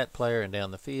past that player and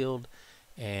down the field,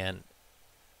 and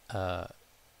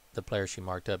the player she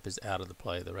marked up is out of the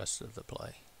play the rest of the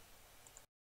play.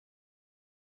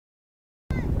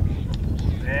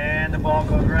 And the ball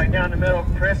goes right down the middle.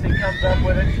 Chrissy comes up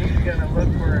with it. She's going to look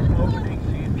for an opening.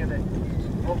 She's going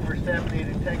to hope for Stephanie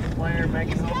to take the player,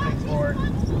 make an opening for her.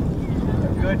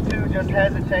 A good two just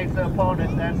hesitates the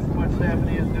opponent. That's what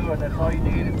Stephanie is doing. That's all you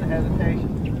need is the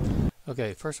hesitation.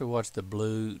 Okay, first we'll watch the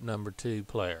blue number 2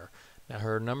 player. Now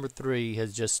her number 3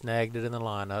 has just snagged it in the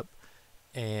lineup,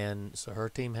 and so her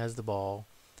team has the ball,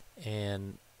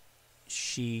 and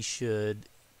she should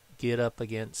get up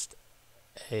against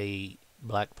a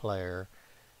black player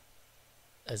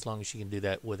as long as she can do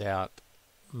that without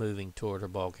moving toward her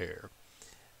ball carrier.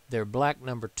 Their black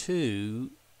number 2,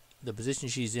 the position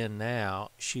she's in now,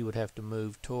 she would have to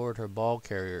move toward her ball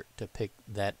carrier to pick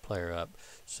that player up.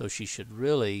 So she should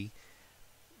really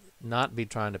not be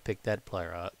trying to pick that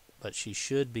player up, but she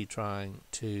should be trying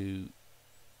to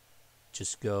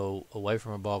just go away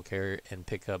from her ball carrier and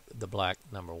pick up the black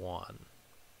number 1.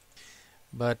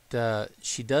 But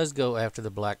she does go after the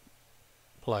black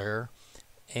player,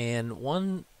 and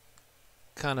one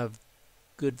kind of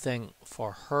good thing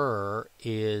for her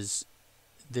is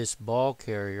this ball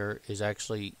carrier is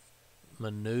actually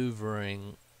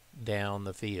maneuvering down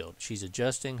the field. She's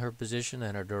adjusting her position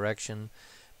and her direction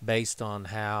based on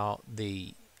how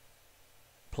the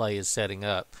play is setting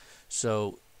up.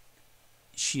 So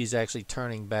she's actually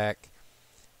turning back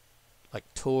like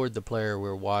toward the player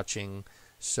we're watching,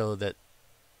 so that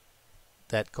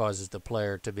causes the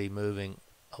player to be moving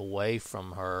away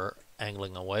from her,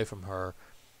 angling away from her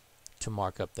to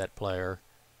mark up that player.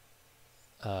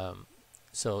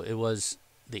 So it was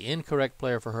the incorrect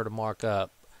player for her to mark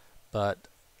up, but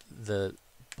the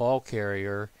ball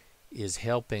carrier is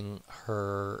helping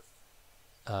her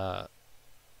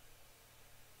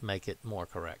make it more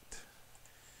correct.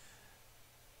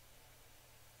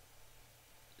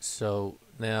 So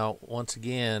now, once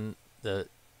again, the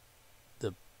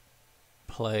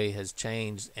play has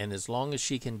changed, and as long as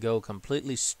she can go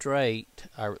completely straight,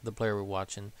 the player we're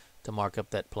watching, to mark up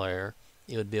that player,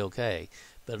 it would be okay.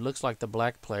 But it looks like the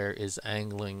black player is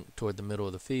angling toward the middle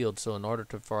of the field, so in order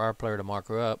for our player to mark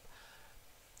her up,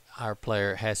 our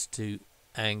player has to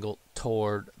angle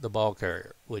toward the ball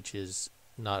carrier, which is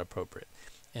not appropriate.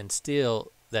 And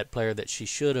still, that player that she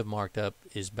should have marked up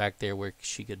is back there where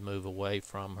she could move away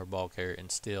from her ball carrier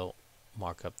and still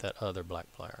mark up that other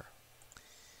black player.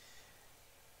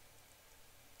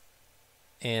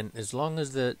 And as long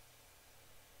as the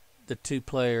two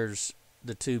players,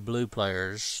 the two blue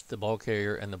players, the ball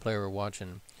carrier and the player we're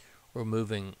watching, were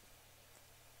moving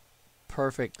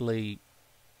perfectly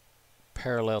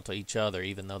parallel to each other,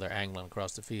 even though they're angling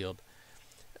across the field,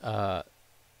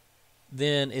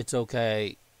 then it's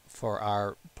okay for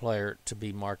our player to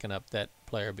be marking up that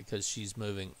player because she's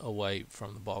moving away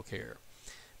from the ball carrier.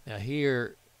 Now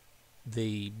here,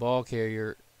 the ball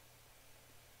carrier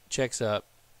checks up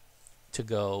to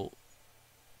go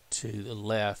to the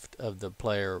left of the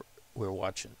player we're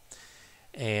watching.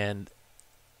 And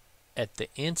at the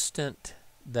instant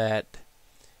that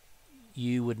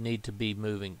you would need to be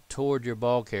moving toward your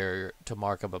ball carrier to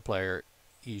mark up a player,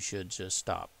 you should just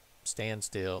stop, stand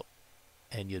still,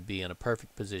 and you'd be in a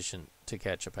perfect position to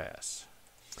catch a pass.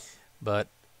 But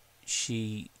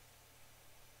she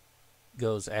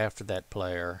goes after that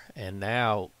player, and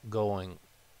now going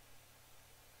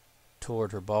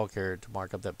toward her ball carrier to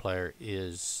mark up that player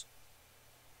is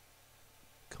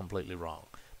completely wrong.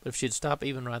 But if she'd stop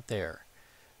even right there,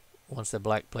 once the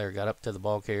black player got up to the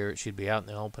ball carrier, she'd be out in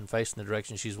the open, facing the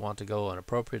direction she's want to go, an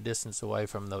appropriate distance away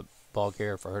from the ball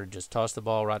carrier for her to just toss the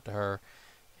ball right to her,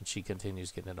 and she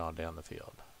continues getting it on down the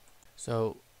field.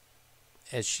 So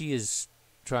as she is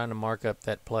trying to mark up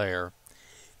that player,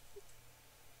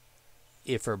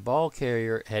 if her ball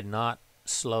carrier had not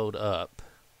slowed up,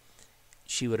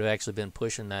 she would have actually been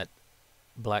pushing that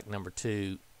black number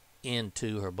 2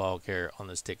 into her ball carrier on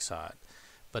the stick side.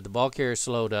 But the ball carrier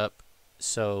slowed up,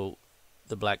 so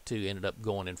the black 2 ended up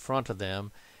going in front of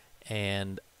them,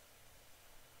 and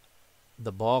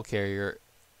the ball carrier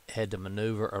had to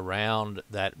maneuver around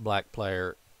that black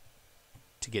player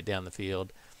to get down the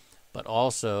field, but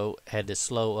also had to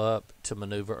slow up to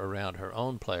maneuver around her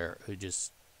own player, who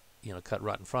just, cut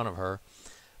right in front of her.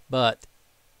 But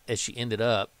as she ended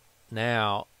up,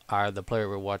 now the player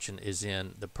we're watching is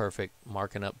in the perfect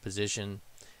marking up position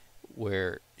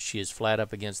where she is flat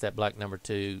up against that black number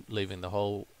 2, leaving the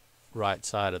whole right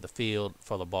side of the field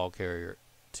for the ball carrier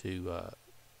to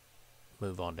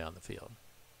move on down the field.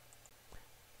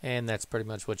 And that's pretty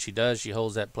much what she does. She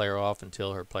holds that player off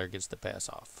until her player gets the pass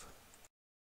off.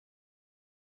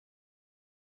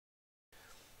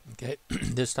 Okay,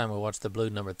 this time we'll watch the blue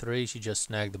number 3. She just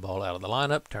snagged the ball out of the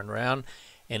lineup, turned around,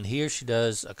 and here she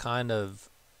does a kind of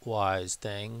wise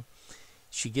thing.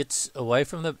 She gets away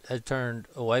from turned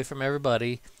away from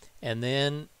everybody, and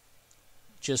then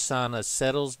just kind of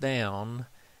settles down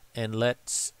and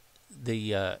lets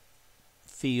the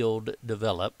field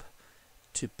develop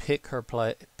to pick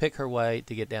her way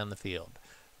to get down the field,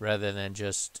 rather than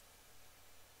just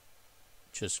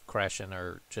crashing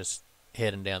or just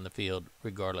heading down the field,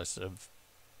 regardless of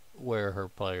where her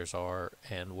players are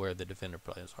and where the defender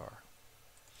players are.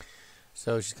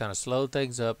 So she's kind of slowed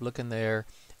things up, looking there,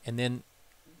 and then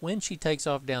when she takes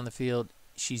off down the field,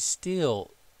 she's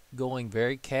still going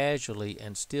very casually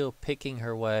and still picking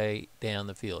her way down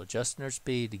the field, adjusting her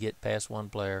speed to get past one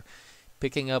player,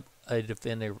 picking up a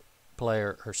defender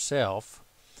player herself.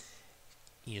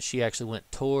 She actually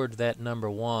went toward that number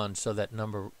 1, so that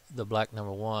the black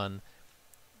number 1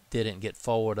 didn't get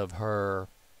forward of her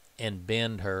and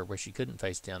bend her where she couldn't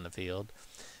face down the field.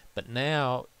 But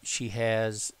now she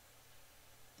has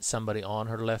somebody on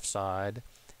her left side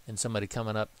and somebody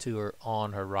coming up to her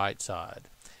on her right side.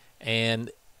 And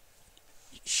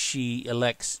she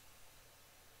thinks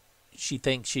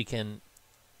she can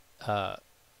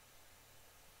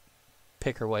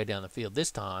pick her way down the field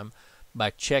this time by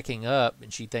checking up,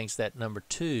 and she thinks that number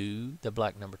 2, the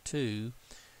black number 2,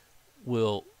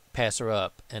 will pass her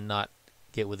up and not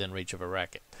get within reach of a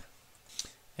racket.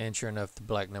 And sure enough, the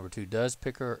black number 2 does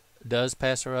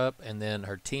pass her up, and then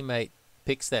her teammate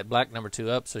picks that black number 2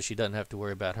 up so she doesn't have to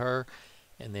worry about her,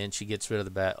 and then she gets rid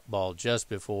of the ball just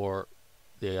before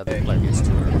the other player gets to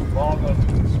her. Ball goes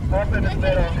up in the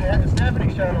middle.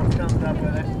 Stephanie Shuttles comes up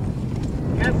with it.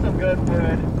 Gets some good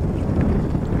wood.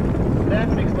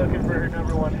 Stephanie's looking for her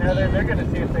number 1 Heather. They're going to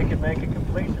see if they can make a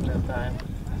completion this time.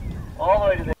 All the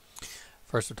way to the...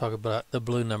 First we'll talk about the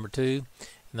blue number 2.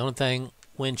 And the only thing,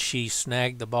 when she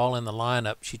snagged the ball in the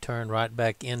lineup, she turned right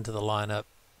back into the lineup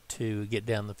to get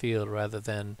down the field rather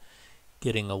than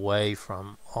getting away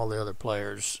from all the other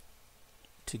players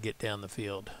to get down the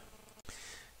field.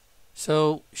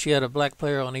 So she had a black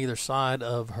player on either side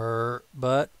of her,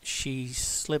 but she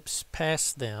slips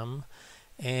past them,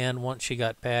 and once she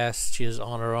got past, she is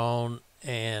on her own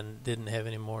and didn't have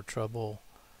any more trouble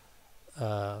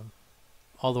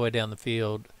all the way down the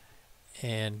field,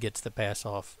 and gets the pass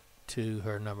off to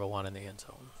her number 1 in the end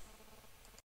zone.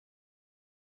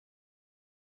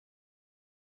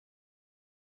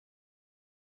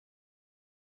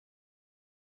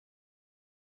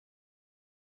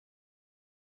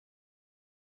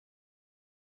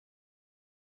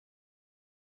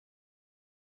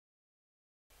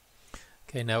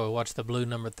 Okay, now we watch the blue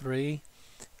number 3.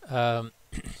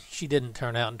 She didn't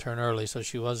turn out and turn early, so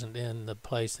she wasn't in the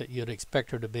place that you'd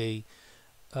expect her to be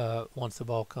once the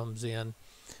ball comes in.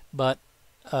 But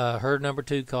her number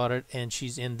 2 caught it, and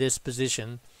she's in this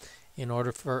position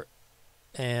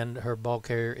and her ball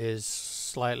carrier is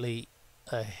slightly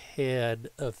ahead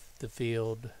of the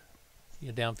field,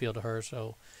 downfield to her,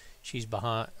 so she's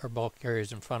behind. Her ball carrier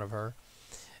is in front of her.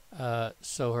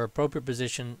 So her appropriate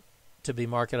position to be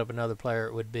marking up another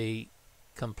player would be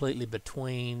completely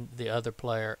between the other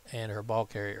player and her ball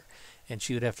carrier, and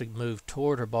she would have to move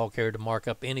toward her ball carrier to mark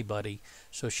up anybody,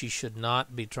 so she should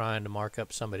not be trying to mark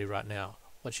up somebody right now.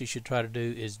 What she should try to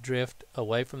do is drift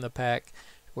away from the pack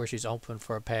where she's open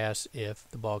for a pass if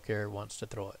the ball carrier wants to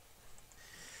throw it.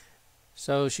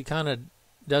 So she kind of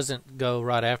doesn't go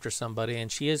right after somebody,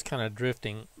 and she is kind of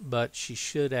drifting, but she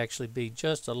should actually be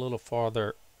just a little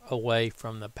farther away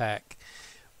from the pack.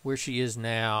 Where she is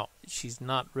now, she's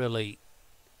not really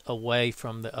away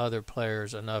from the other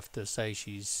players enough to say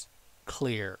she's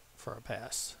clear for a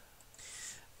pass.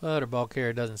 But her ball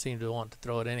carrier doesn't seem to want to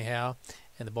throw it anyhow,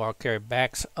 and the ball carrier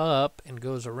backs up and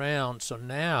goes around. So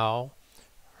now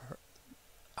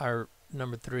our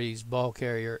number 3's ball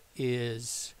carrier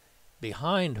is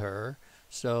behind her,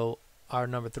 so our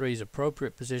number 3's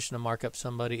appropriate position to mark up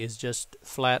somebody is just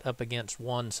flat up against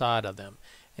one side of them,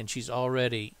 and she's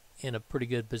already in a pretty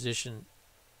good position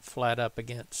flat up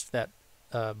against that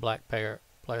black player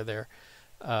there.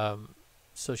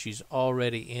 So she's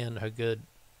already in a good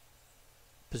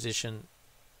position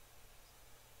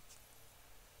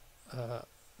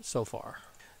so far.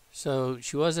 So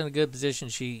she was in a good position.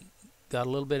 She got a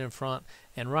little bit in front,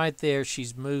 and right there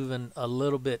she's moving a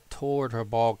little bit toward her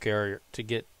ball carrier to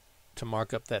get to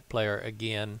mark up that player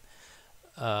again.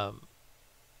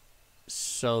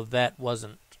 So that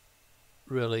wasn't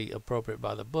really appropriate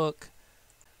by the book,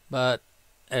 but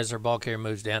as her ball carrier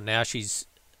moves down, now she's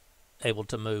able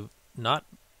to not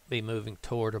be moving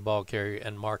toward her ball carrier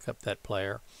and mark up that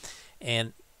player,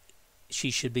 and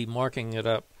she should be marking it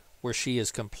up where she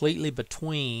is completely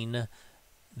between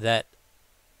that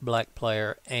black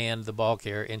player and the ball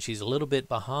carrier, and she's a little bit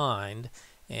behind,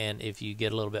 and if you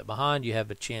get a little bit behind, you have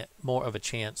more of a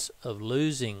chance of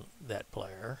losing that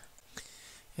player.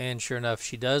 And sure enough,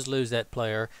 she does lose that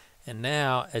player. And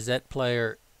now, as that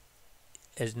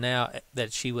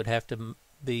she would have to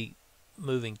be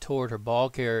moving toward her ball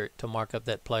carrier to mark up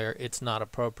that player, it's not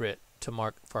appropriate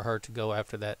for her to go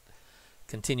after that,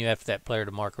 continue after that player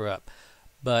to mark her up.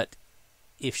 But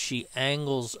if she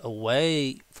angles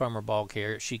away from her ball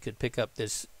carrier, she could pick up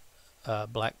this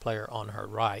black player on her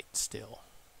right still.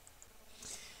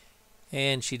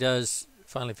 And she does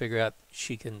finally figure out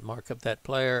she can mark up that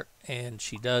player, and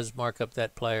she does mark up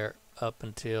that player up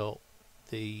until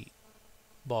the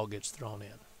ball gets thrown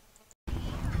in.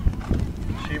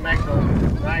 She makes a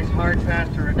nice hard pass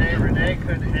to Renee. Renee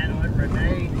couldn't handle it.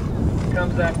 Renee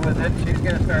comes up with it. She's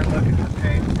going to start looking for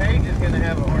Paige. Paige is going to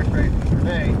have a horse race with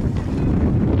Renee.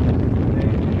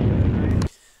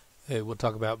 Hey, we'll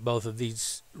talk about both of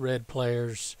these red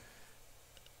players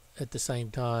at the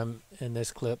same time in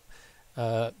this clip.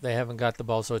 They haven't got the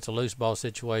ball, so it's a loose ball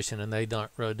situation, and they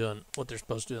aren't really doing what they're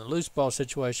supposed to do in a loose ball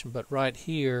situation. But right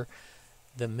here,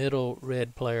 the middle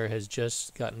red player has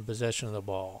just gotten possession of the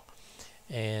ball,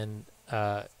 and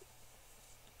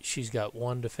she's got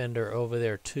one defender over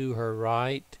there to her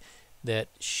right that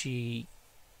she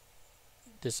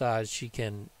decides she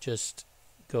can just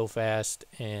go fast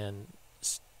and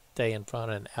stay in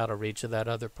front and out of reach of that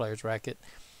other player's racket.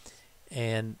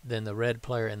 And then the red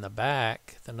player in the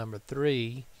back, the number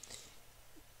 3,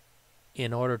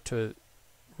 in order to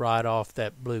ride off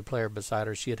that blue player beside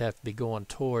her, she'd have to be going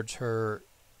towards her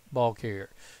ball carrier.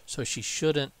 So she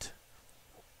shouldn't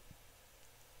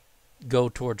go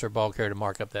towards her ball carrier to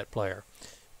mark up that player.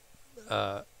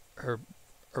 Her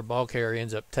ball carrier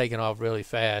ends up taking off really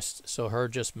fast, so her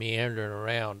just meandering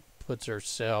around puts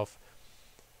herself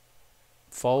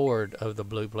forward of the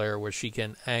blue player where she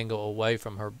can angle away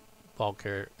from her ball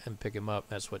carrier and pick him up.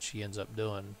 That's what she ends up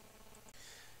doing.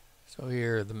 So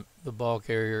here the ball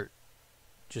carrier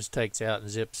just takes out and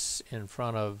zips in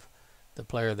front of the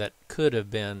player that could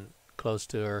have been close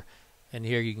to her, and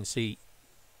here you can see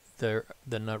the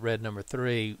red number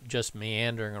 3 just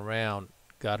meandering around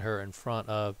got her in front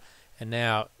of, and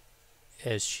now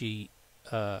as she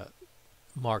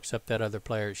marks up that other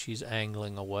player, she's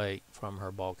angling away from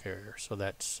her ball carrier, so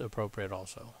that's appropriate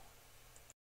also.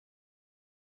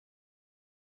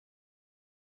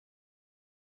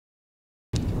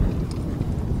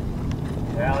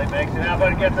 Allie makes it out,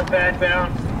 but it gets a bad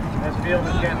bounce. This field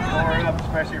is getting tore up,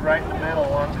 especially right in the middle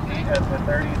along the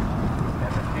 30s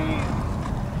and the tees.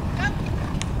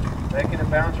 Making it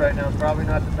bounce right now is probably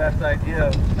not the best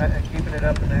idea. Keeping it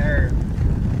up in the air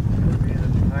would be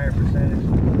the higher percentage.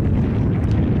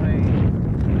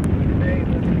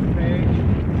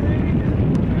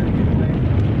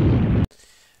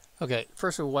 Okay,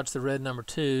 first we'll watch the red number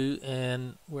 2,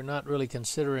 and we're not really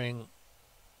considering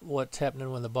what's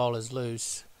happening when the ball is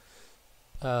loose.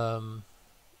 In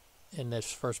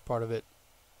this first part of it,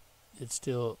 it's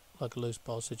still like a loose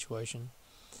ball situation.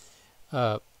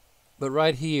 But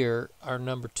right here, our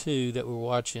number 2 that we're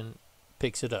watching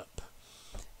picks it up.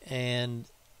 And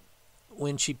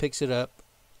when she picks it up,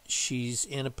 she's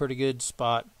in a pretty good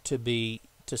spot to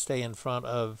stay in front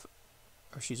of,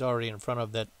 or she's already in front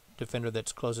of that defender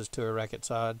that's closest to her racket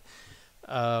side.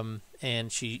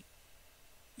 And she,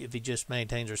 if he just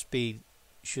maintains her speed,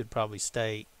 should probably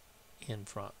stay in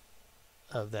front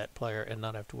of that player and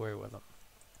not have to worry with him.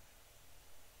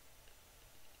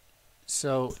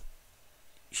 So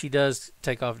she does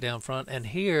take off down front, and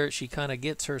here she kind of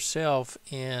gets herself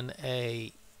in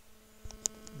a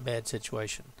bad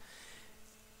situation.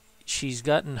 She's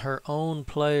gotten her own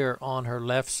player on her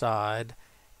left side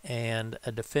and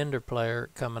a defender player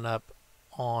coming up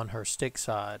on her stick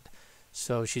side.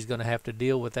 So she's going to have to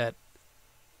deal with that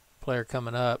player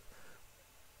coming up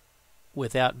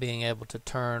without being able to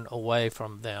turn away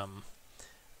from them.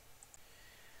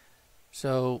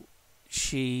 So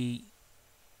she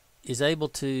is able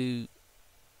to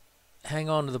hang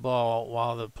on to the ball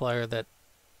while the player that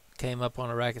came up on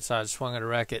her racket side swung at her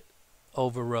racket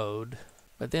overrode.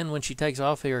 But then when she takes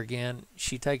off here again,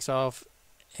 she takes off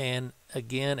and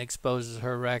again exposes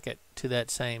her racket to that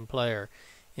same player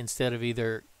instead of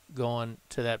either going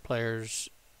to that player's,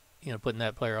 putting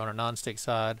that player on her non-stick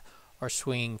side or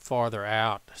swinging farther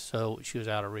out, so she was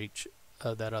out of reach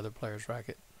of that other player's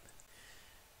racket.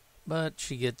 But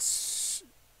she gets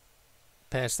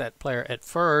past that player at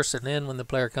first, and then when the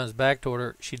player comes back toward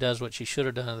her, she does what she should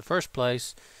have done in the first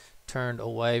place, turned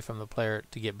away from the player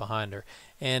to get behind her.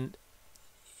 And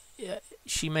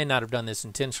she may not have done this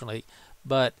intentionally,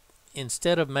 but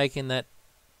instead of making that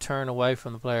turn away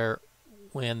from the player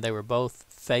when they were both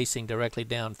facing directly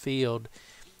downfield,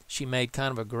 she made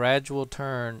kind of a gradual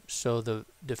turn so the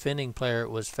defending player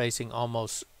was facing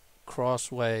almost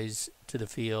crossways to the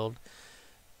field.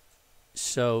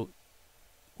 So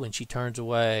when she turns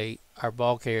away, our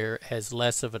ball carrier has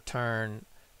less of a turn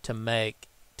to make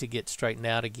to get straightened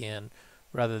out again,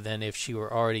 rather than if she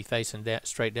were already facing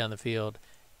straight down the field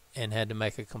and had to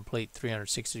make a complete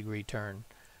 360-degree turn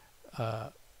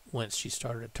once she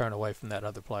started to turn away from that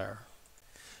other player.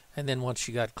 And then once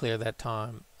she got clear that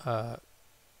time,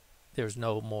 there's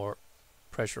no more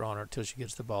pressure on her until she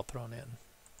gets the ball thrown in.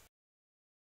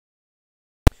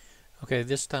 Okay,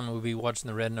 this time we'll be watching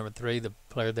the red number 3, the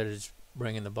player that is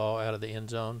bringing the ball out of the end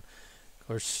zone. Of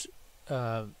course,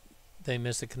 they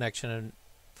missed the connection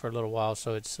for a little while,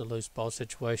 so it's a loose ball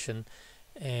situation.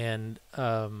 And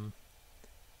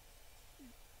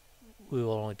we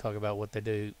will only talk about what they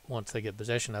do once they get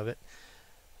possession of it.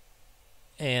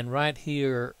 And right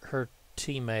here, her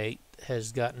teammate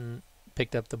has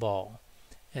picked up the ball.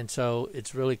 And so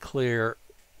it's really clear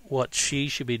what she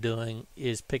should be doing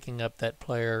is picking up that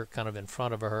player kind of in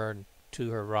front of her and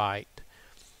to her right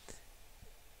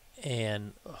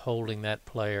and holding that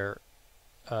player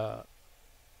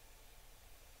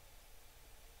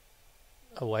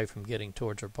away from getting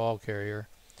towards her ball carrier,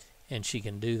 and she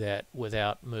can do that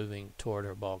without moving toward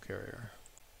her ball carrier.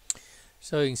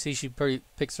 So you can see she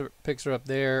picks her up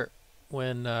there.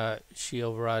 When she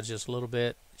overrides just a little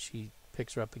bit, she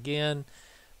picks her up again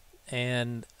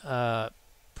and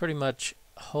pretty much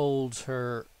holds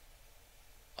her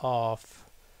off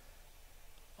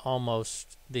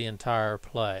almost the entire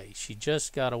play. She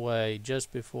just got away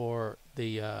just before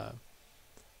the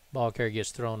ball carrier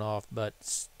gets thrown off,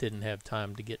 but didn't have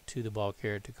time to get to the ball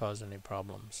carrier to cause any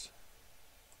problems.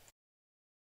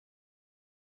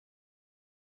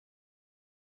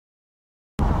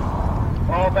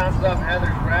 Ball bounces off Heather's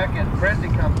racket. Chrissy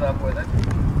comes up with it.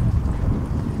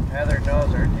 Heather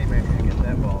knows her teammate can get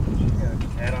that ball. She's going to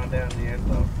head on down to the end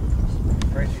zone.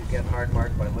 Chrissy's getting hard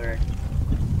marked by Lyric.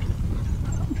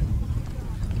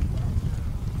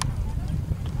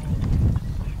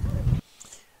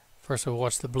 First we'll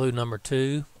watch the blue number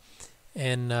 2,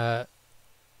 and her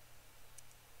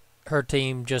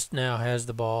team just now has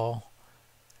the ball,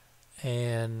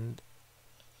 and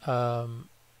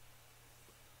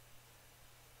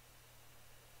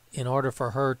in order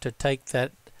for her to take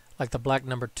that, like the black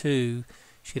number 2,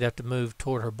 she'd have to move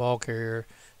toward her ball carrier.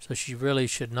 So she really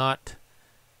should not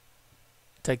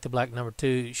take the black number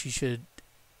 2. She should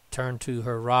turn to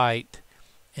her right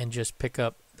and just pick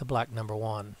up the black number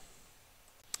 1.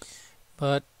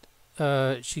 But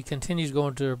she continues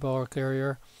going to her ball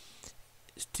carrier,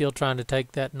 still trying to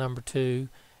take that number 2,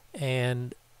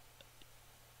 and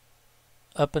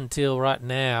up until right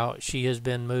now she has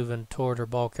been moving toward her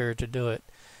ball carrier to do it.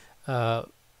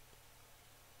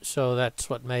 So that's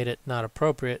what made it not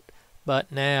appropriate.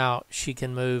 But now she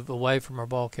can move away from her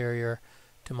ball carrier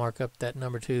to mark up that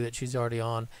number 2 that she's already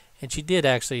on. And she did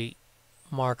actually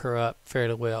mark her up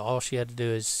fairly well. All she had to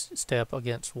do is step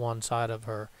against one side of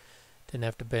her. Didn't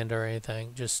have to bend her or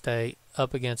anything. Just stay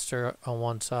up against her on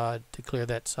one side to clear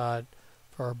that side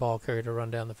for her ball carrier to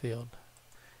run down the field.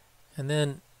 And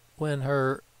then when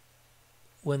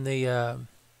the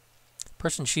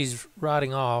person she's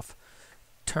riding off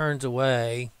turns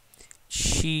away,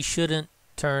 she shouldn't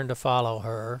turn to follow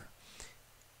her.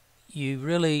 You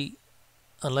really,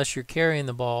 unless you're carrying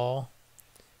the ball,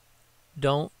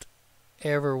 don't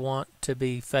ever want to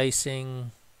be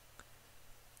facing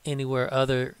anywhere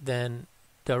other than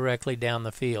directly down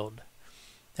the field.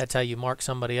 That's how you mark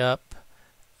somebody up.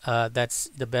 That's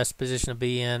the best position to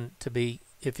be in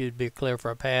if you'd be clear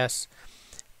for a pass.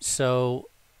 So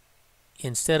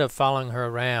instead of following her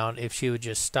around, if she would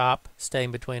just stop,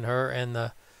 staying between her and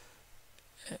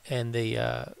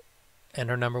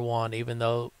her number 1, even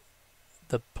though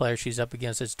the player she's up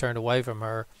against has turned away from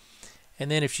her,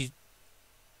 and then if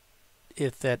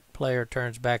that player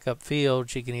turns back upfield,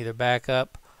 she can either back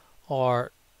up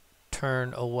or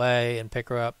turn away and pick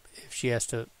her up if she has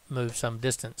to move some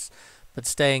distance, but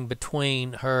staying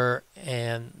between her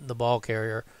and the ball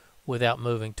carrier without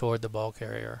moving toward the ball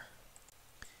carrier.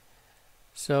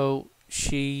 So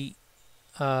she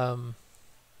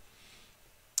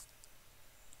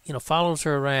follows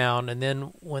her around, and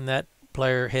then when that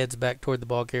player heads back toward the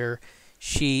ball carrier,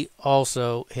 she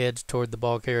also heads toward the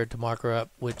ball carrier to mark her up,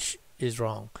 which is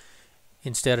wrong.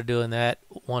 Instead of doing that,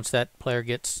 once that player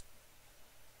gets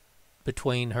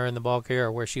between her and the ball carrier,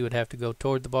 or where she would have to go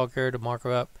toward the ball carrier to mark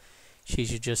her up, she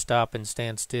should just stop and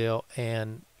stand still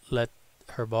and let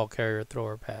her ball carrier throw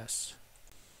her pass.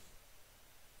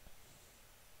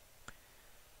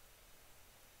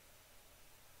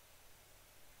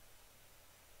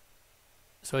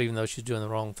 So even though she's doing the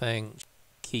wrong thing,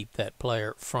 keep that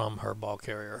player from her ball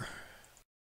carrier.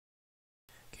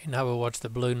 Okay, now we'll watch the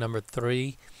blue number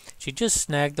 3. She just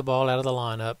snagged the ball out of the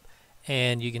lineup,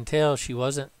 and you can tell she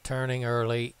wasn't turning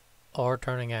early or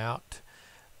turning out.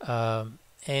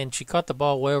 And she caught the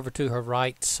ball way over to her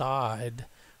right side,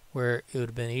 where it would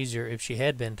have been easier if she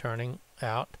had been turning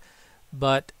out.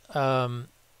 But the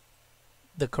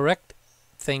correct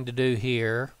thing to do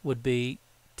here would be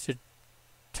to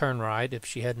turn right, if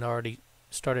she hadn't already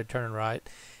started turning right,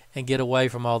 and get away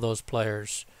from all those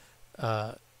players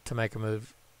to make her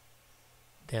move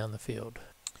down the field.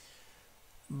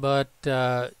 But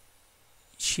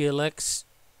she elects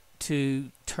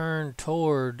to turn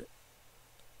toward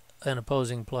an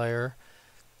opposing player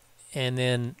and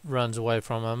then runs away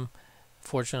from him.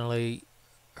 Fortunately,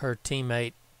 her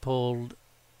teammate pulled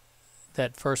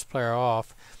that first player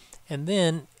off, and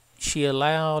then she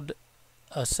allowed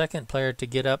a second player to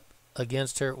get up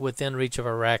against her within reach of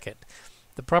a racket.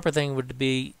 The proper thing would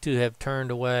be to have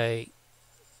turned away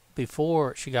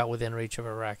before she got within reach of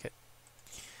a racket.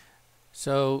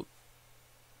 So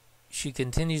she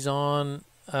continues on.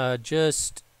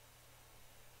 Just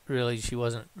really, she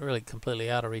wasn't really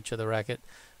completely out of reach of the racket,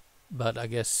 but I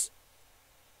guess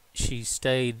she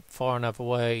stayed far enough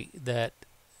away that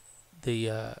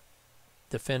the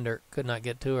defender could not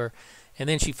get to her, and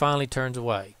then she finally turns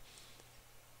away.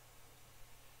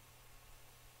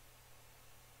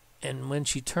 And when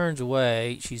she turns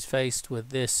away, she's faced with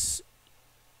this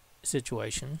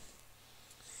situation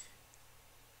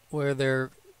where there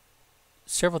are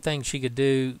several things she could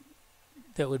do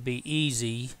that would be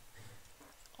easy,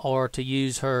 or to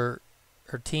use her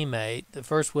teammate. The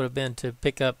first would have been to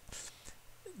pick up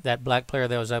that black player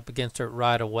that was up against her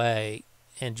right away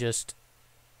and just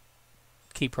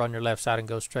keep her on your left side and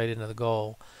go straight into the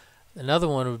goal. Another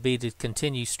one would be to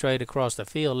continue straight across the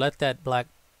field, let that black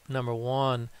number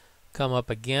 1 come up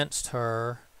against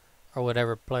her, or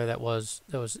whatever player that was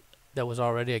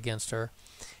already against her,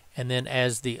 and then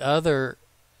as the other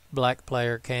black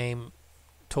player came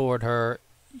toward her,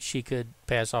 she could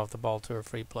pass off the ball to a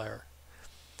free player.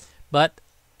 But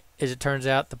as it turns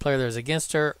out, the player that was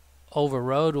against her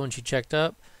overrode when she checked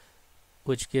up,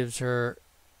 which gives her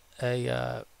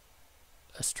a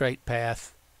straight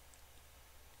path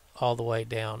all the way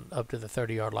down up to the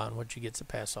 30-yard line when she gets a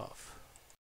pass off.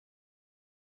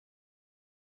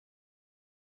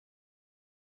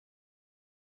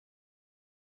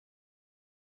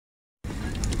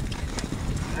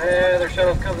 And their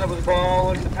shuttle comes up with the ball,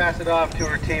 looks to pass it off to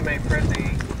her teammate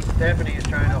Prissy. Stephanie is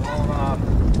trying to hold off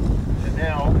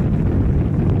Janelle.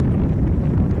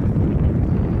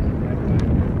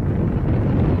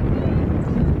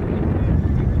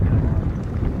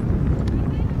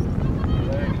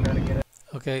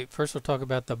 Okay, first we'll talk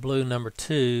about the blue number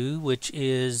 2, which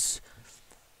is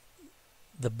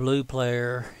the blue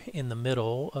player in the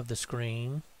middle of the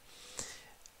screen.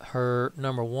 Her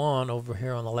number 1 over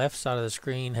here on the left side of the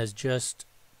screen has just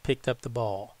picked up the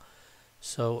ball.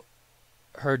 So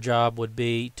her job would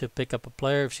be to pick up a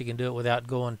player if she can do it without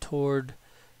going toward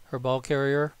her ball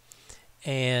carrier.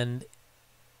 And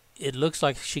it looks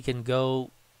like she can go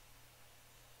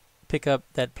pick up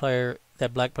that player,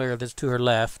 that black player that's to her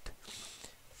left,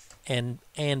 and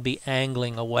be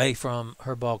angling away from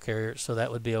her ball carrier, so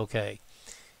that would be okay.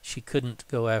 She couldn't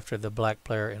go after the black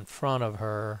player in front of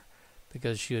her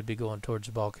because she would be going towards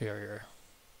the ball carrier.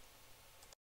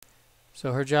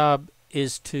 So her job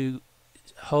is to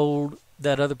hold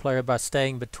that other player by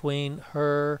staying between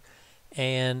her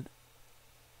and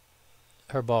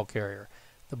her ball carrier.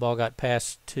 The ball got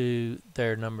passed to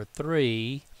their number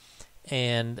 3,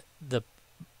 and the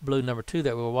blue number 2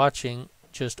 that we're watching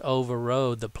just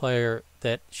overrode the player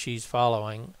that she's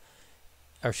following,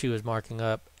 or she was marking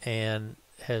up, and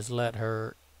has let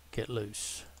her get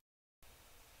loose.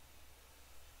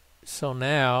 So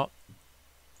now,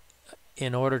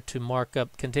 in order to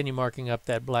continue marking up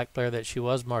that black player that she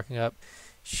was marking up,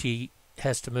 she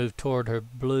has to move toward her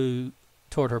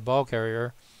ball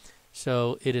carrier.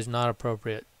 So it is not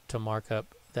appropriate to mark up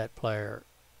that player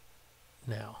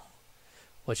now.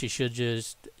 What she should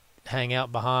just hang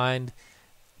out behind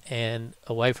and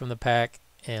away from the pack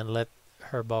and let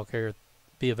her ball carrier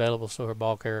be available so her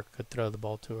ball carrier could throw the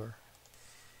ball to her.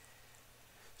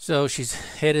 So she's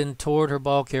heading toward her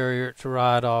ball carrier to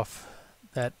ride off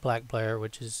that black player,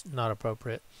 which is not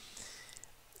appropriate.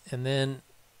 And then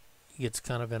gets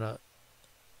kind of in a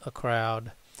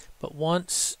crowd. But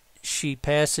once she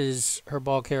passes her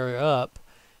ball carrier up,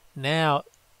 now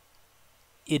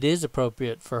it is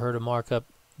appropriate for her to mark up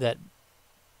that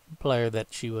player that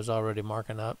she was already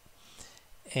marking up.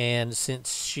 And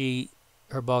since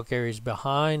her ball carrier is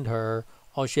behind her,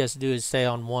 all she has to do is stay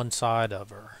on one side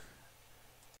of her.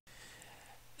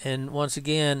 And once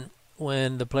again,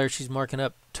 when the player she's marking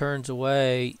up turns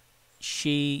away,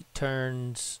 she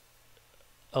turns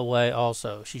away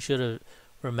also. She should have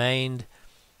remained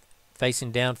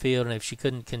facing downfield, and if she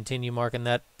couldn't continue marking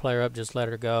that player up, just let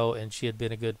her go, and she had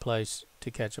been a good place to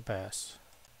catch a pass.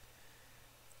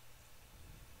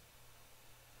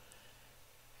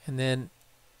 And then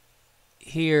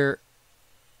here,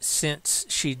 since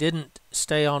she didn't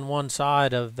stay on one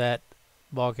side of that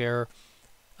ball carrier,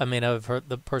 of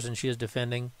the person she is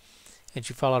defending, and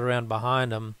she followed around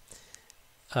behind them,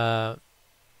 and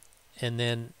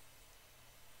then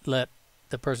let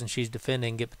the person she's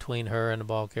defending get between her and the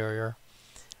ball carrier.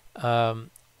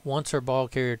 Once her ball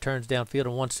carrier turns downfield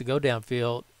and wants to go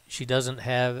downfield, she doesn't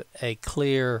have a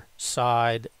clear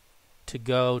side to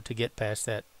go to get past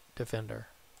that defender.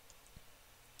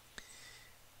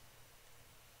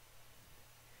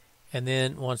 And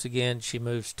then once again she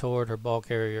moves toward her ball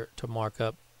carrier to mark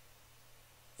up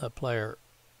a player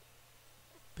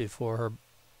before her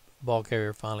ball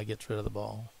carrier finally gets rid of the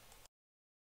ball.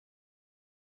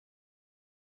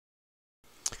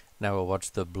 Now we'll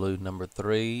watch the blue number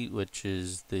 3, which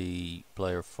is the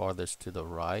player farthest to the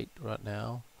right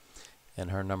now. And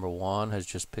her number 1 has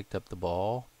just picked up the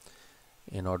ball.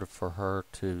 In order for her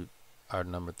to, our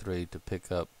number 3, to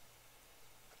pick up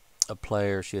a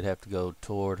player, she'd have to go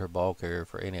toward her ball carrier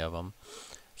for any of them.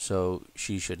 So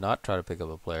she should not try to pick up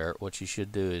a player. What she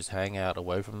should do is hang out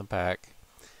away from the pack,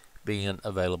 being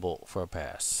available for a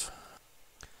pass.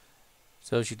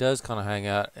 So she does kind of hang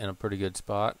out in a pretty good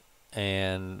spot,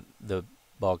 and the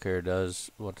ball carrier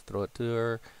does want to throw it to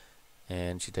her,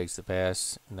 and she takes the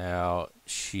pass. Now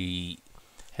she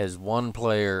has one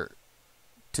player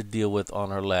to deal with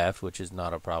on her left, which is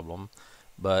not a problem,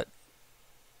 but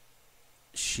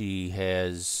she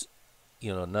has,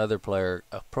 you know, another player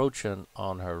approaching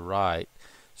on her right,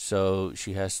 so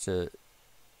she has to,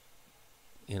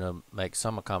 you know, make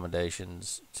some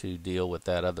accommodations to deal with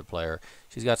that other player.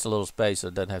 She's got some little space, so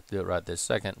it doesn't have to do it right this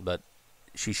second, but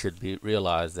she should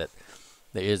realize that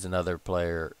there is another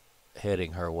player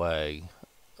heading her way,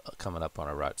 coming up on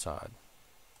her right side.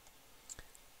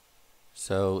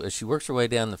 So as she works her way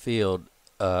down the field,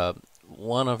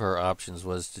 one of her options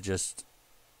was to just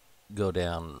go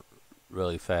down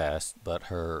really fast, but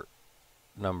her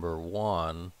number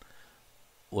 1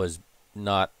 was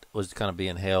kind of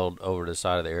being held over the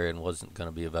side of the area and wasn't going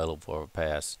to be available for a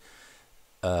pass.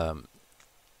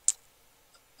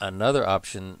 Another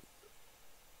option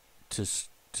to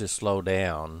slow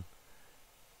down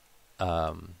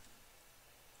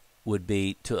would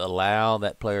be to allow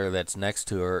that player that's next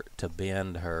to her to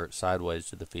bend her sideways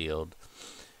to the field,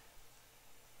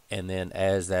 and then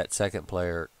as that second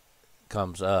player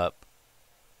comes up,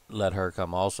 let her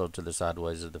come also to the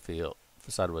sideways of the field,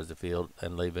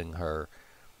 and leaving her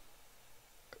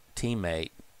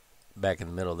teammate back in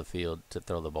the middle of the field to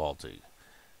throw the ball to.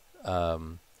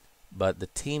 But the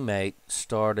teammate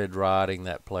started riding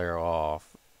that player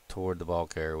off toward the ball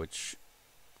carrier, which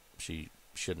she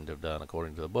shouldn't have done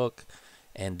according to the book,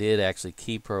 and did actually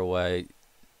keep her away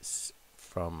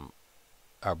from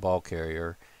our ball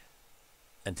carrier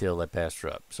until they passed her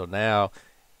up. So now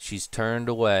she's turned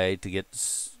away to get,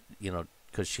 you know,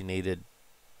 because she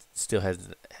still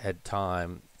hasn't had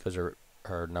time because her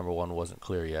number 1 wasn't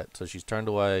clear yet. So she's turned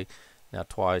away now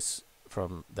twice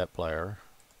from that player.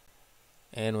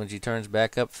 And when she turns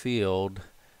back upfield,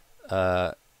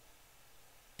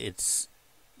 it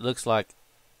looks like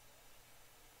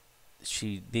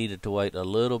she needed to wait a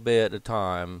little bit of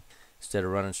time instead of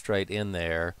running straight in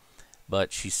there,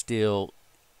 but she still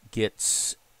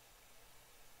gets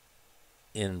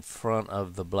in front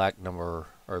of the black number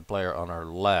or player on her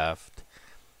left,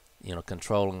 you know,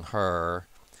 controlling her,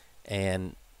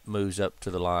 and moves up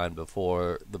to the line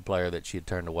before the player that she had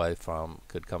turned away from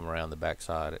could come around the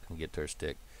backside and get to her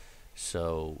stick.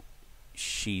 So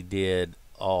she did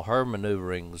all her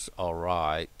maneuverings all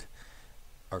right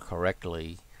or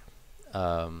correctly,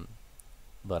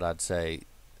 but I'd say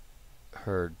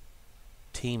her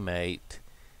teammate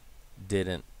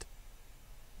didn't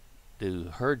do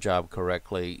her job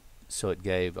correctly, so it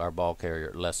gave our ball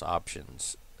carrier less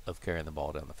options of carrying the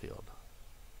ball down the field.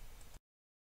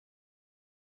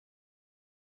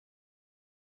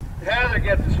 Heather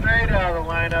gets it straight out of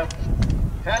the lineup.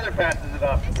 Heather passes it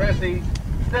off to Prissy.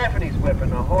 Stephanie's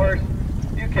whipping the horse.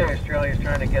 UK Australia's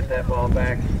trying to get that ball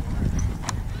back.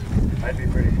 I'd be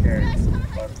pretty scared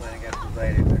about playing against the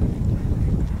ladies.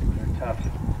 They're tough.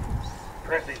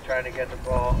 Prissy's trying to get the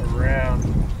ball around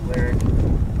Lyric.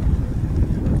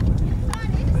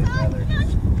 They're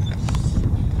just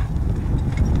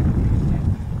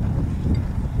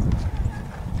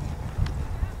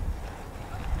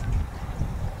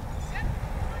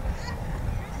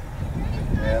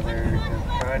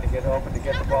trying to get open to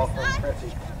get the ball from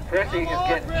Prissy. Prissy is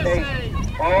getting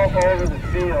chased all over the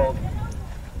field.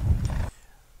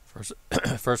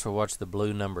 First we'll watch the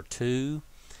blue number 2,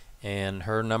 and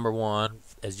her number 1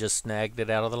 has just snagged it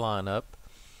out of the lineup,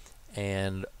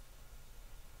 and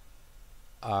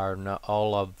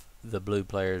all of the blue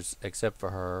players except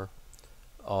for her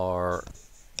are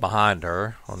behind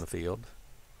her on the field.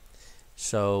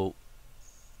 So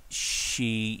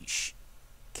she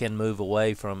can move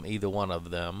away from either one of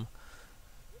them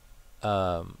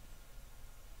to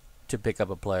pick up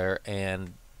a player,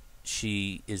 and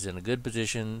she is in a good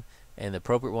position, and the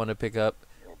appropriate one to pick up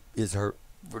is her.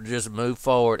 Just move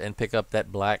forward and pick up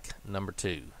that black number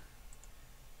 2.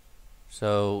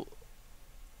 So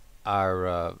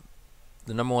our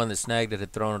the number 1 that snagged it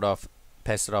had thrown it off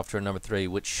passed it off to her number 3,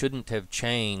 which shouldn't have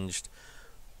changed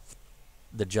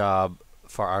the job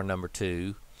for our number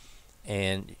 2,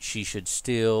 and she should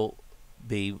still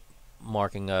be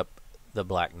marking up the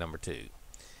black number 2.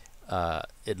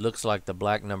 It looks like the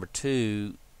black number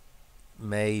 2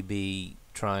 may be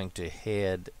trying to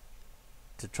head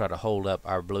to try to hold up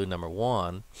our blue number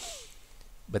 1,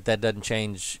 but that doesn't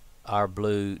change our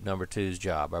blue number 2's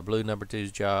job. Our blue number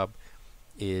 2's job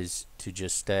is to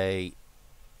just stay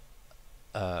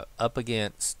up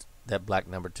against that black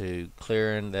number 2,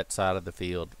 clearing that side of the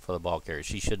field for the ball carrier.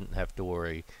 She shouldn't have to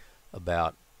worry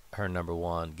about her number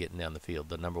 1 getting down the field.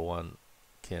 The number 1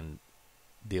 can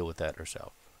deal with that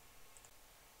herself.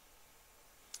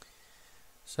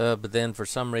 So, but then for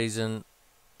some reason,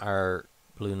 our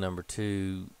blue number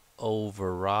 2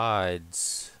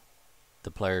 overrides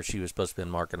the player she was supposed to be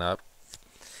marking up,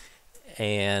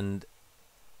 and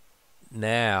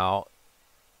now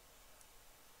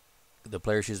the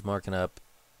player she's marking up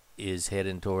is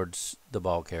heading towards the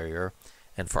ball carrier,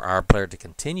 and for our player to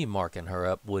continue marking her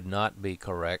up would not be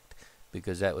correct,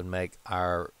 because that would make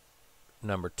our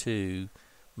number 2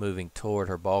 moving toward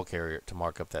her ball carrier to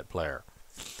mark up that player.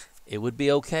 It would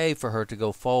be okay for her to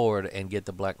go forward and get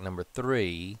the black number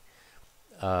 3,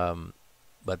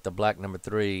 but the black number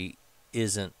 3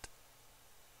 isn't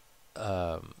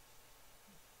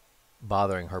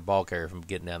bothering her ball carrier from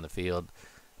getting down the field,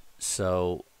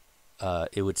 so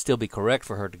it would still be correct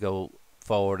for her to go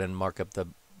forward and mark up the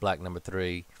black number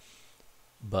 3,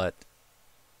 but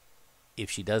if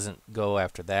she doesn't go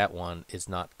after that one, it's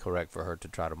not correct for her to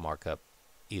try to mark up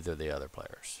either of the other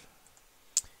players.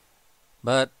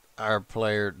 But our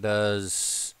player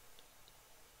does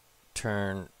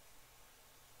turn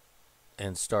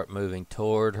and start moving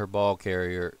toward her ball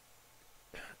carrier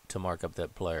to mark up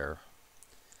that player.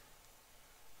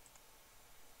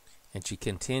 And she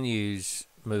continues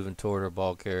moving toward her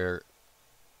ball carrier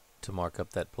to mark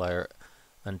up that player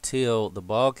until the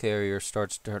ball carrier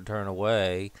starts to turn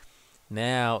away.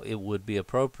 Now it would be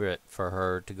appropriate for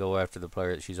her to go after the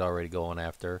player that she's already going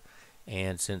after,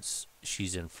 and since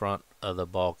she's in front of the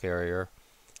ball carrier,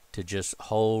 to just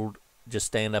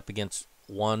stand up against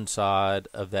one side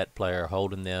of that player,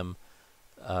 holding them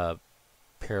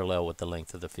parallel with the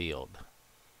length of the field.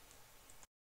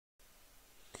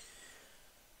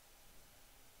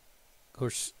 Of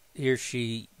course, here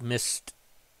she missed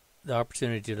the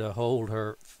opportunity to hold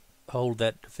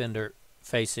that defender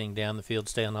facing down the field,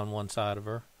 staying on one side of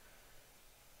her.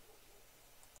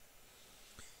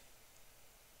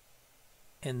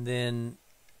 And then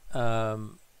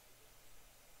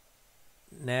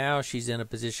now she's in a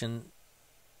position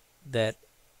that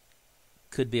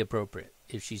could be appropriate.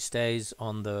 If she stays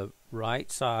on the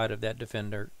right side of that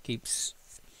defender, keeps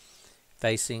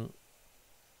facing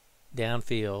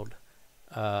downfield,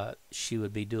 she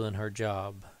would be doing her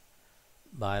job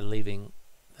by leaving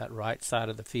that right side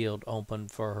of the field open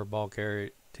for her ball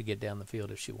carrier to get down the field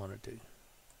if she wanted to.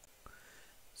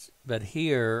 But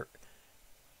here,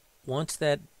 once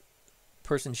that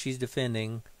person she's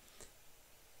defending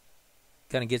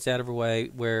kind of gets out of her way,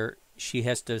 where she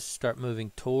has to start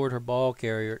moving toward her ball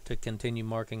carrier to continue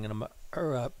marking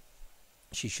her up,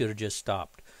 she should have just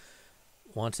stopped.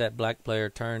 Once that black player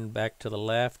turned back to the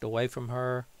left away from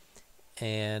her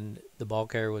and the ball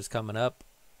carrier was coming up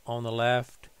on the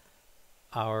left,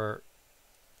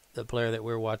 the player that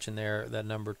we're watching there, that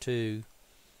number 2,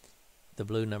 the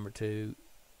blue number 2,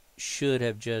 should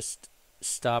have just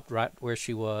stopped right where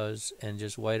she was and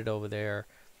just waited over there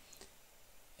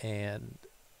and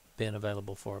been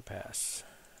available for a pass.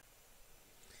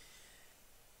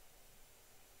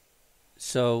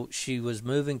 So she was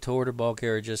moving toward her ball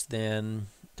carrier just then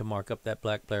to mark up that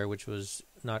black player, which was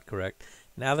not correct.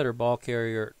 Now that her ball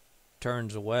carrier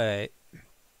turns away,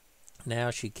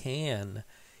 now she can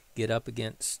get up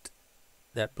against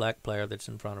that black player that's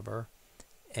in front of her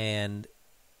and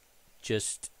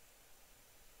just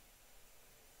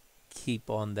keep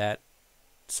on that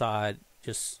side,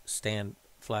 just stand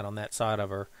flat on that side of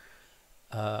her,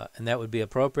 and that would be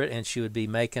appropriate, and she would be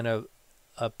making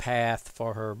a path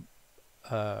for her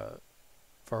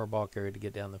ball carrier to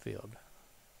get down the field.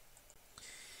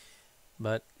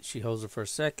 But she holds her for a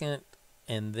second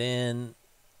and then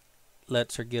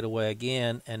lets her get away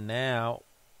again, and now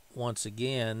once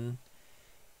again,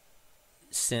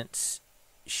 since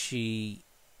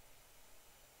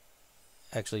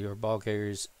her ball carrier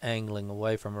is angling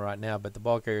away from her right now, but the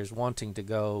ball carrier is wanting to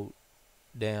go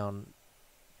down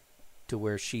to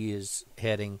where she is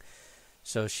heading,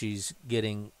 so she's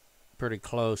getting pretty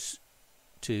close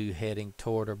to heading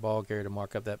toward her ball carrier to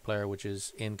mark up that player, which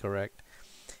is incorrect.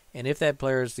 And if that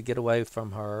player is to get away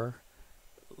from her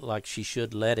like she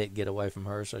should let it get away from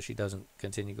her so she doesn't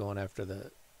continue going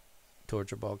after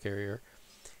towards her ball carrier.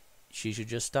 She should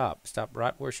just stop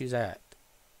right where she's at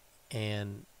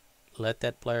and let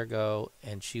that player go,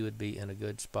 and she would be in a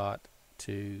good spot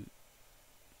to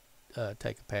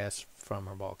take a pass from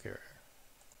her ball carrier.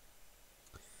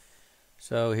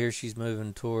 So here she's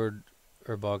moving toward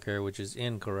her ball carrier, which is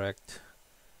incorrect,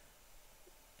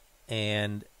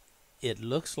 and it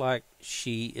looks like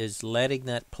she is letting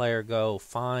that player go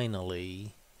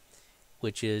finally,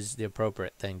 which is the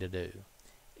appropriate thing to do.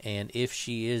 And if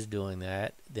she is doing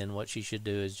that, then what she should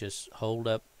do is just hold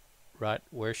up right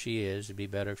where she is. It'd be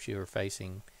better if she were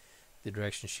facing the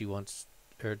direction she wants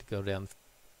her to go down.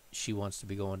 She wants to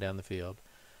be going down the field.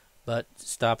 But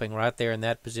stopping right there in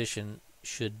that position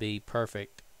should be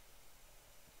perfect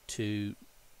to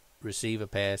receive a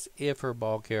pass if her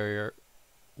ball carrier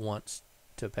wants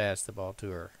to pass the ball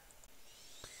to her.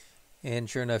 And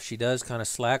sure enough, she does kind of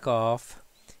slack off,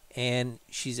 and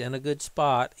she's in a good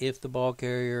spot if the ball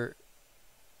carrier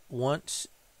wants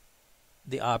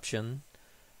the option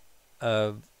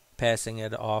of passing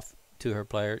it off to her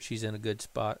player. She's in a good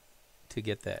spot to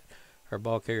get that. Her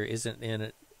ball carrier isn't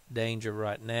in danger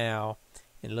right now.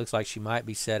 It looks like she might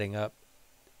be setting up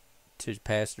to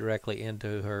pass directly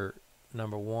into her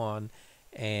number one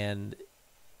and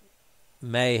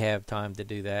may have time to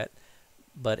do that.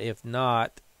 But if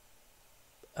not,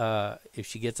 if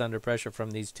she gets under pressure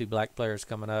from these two black players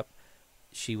coming up,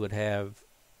 she would have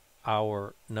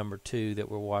our number two that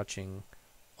we're watching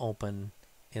open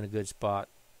in a good spot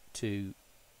to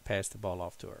pass the ball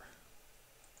off to her.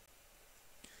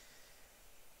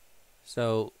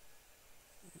 So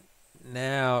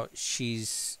now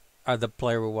the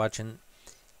player we're watching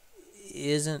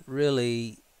isn't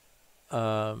really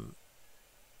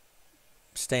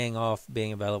staying off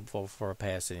being available for a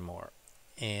pass anymore.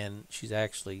 And she's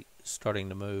actually starting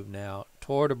to move now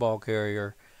toward a ball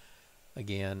carrier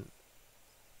again.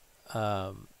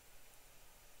 To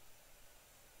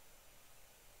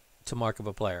mark up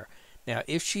a player. Now,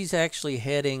 if she's actually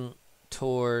heading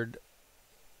toward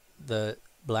the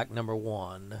black number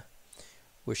one,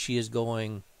 where she is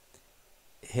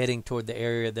heading toward the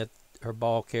area that her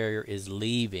ball carrier is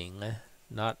leaving,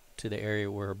 not to the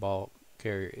area where her ball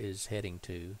carrier is heading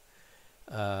to,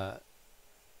 that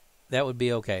would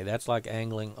be okay. That's like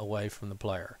angling away from the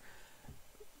player.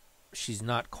 She's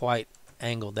not quite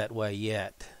angled that way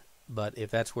yet, but if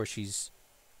that's where she's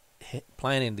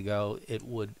planning to go, it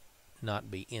would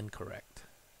not be incorrect.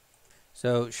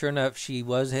 So sure enough, she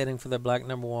was heading for the black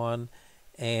number one,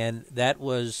 and that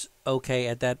was okay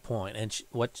at that point. And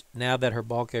now that her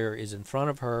ball carrier is in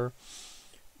front of her,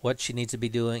 what she needs to be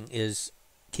doing is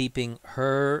keeping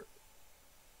herself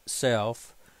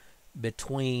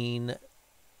between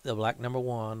the black number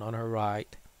one on her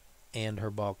right and her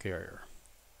ball carrier.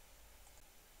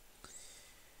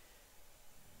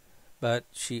 But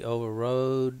she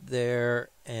overrode there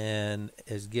and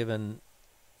has given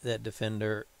that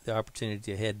defender the opportunity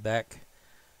to head back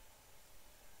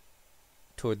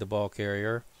toward the ball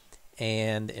carrier.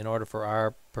 And in order for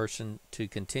our person to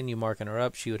continue marking her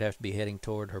up, she would have to be heading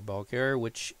toward her ball carrier,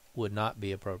 which would not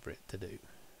be appropriate to do.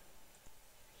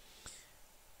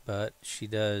 But she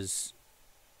does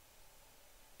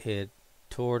head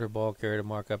toward her ball carrier to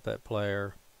mark up that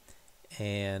player,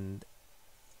 and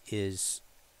is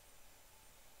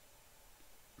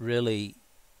really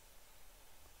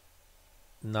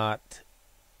not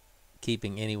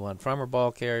keeping anyone from her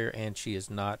ball carrier, and she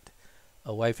is not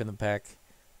away from the pack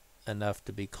enough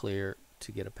to be clear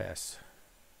to get a pass.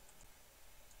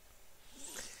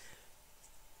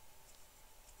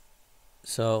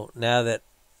 So now that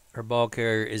her ball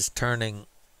carrier is turning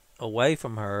away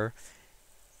from her,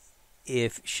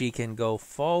 if she can go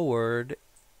forward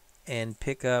and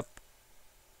pick up,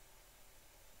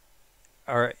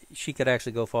 or she could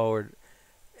actually go forward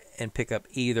and pick up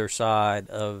either side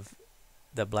of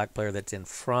the black player that's in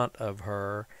front of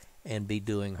her and be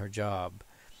doing her job.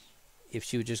 If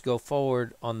she would just go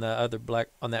forward on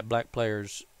that black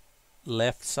player's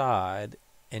left side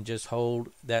and just hold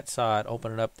that side,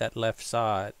 opening up that left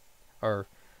side, or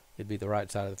it'd be the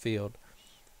right side of the field,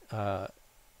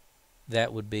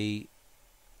 that would be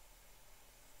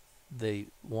the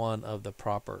one of the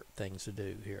proper things to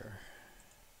do here.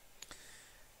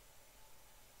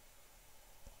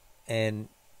 And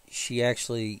she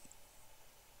actually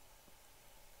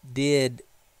did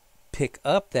pick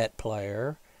up that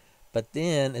player, but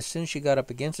then as soon as she got up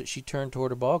against it, she turned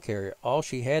toward her ball carrier. All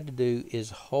she had to do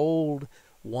is hold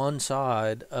one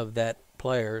side of that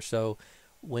player. So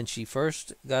when she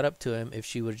first got up to him, if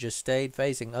she would have just stayed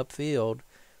facing upfield,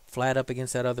 flat up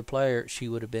against that other player, she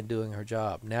would have been doing her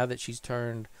job. Now that she's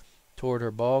turned toward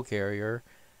her ball carrier,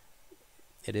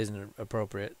 it isn't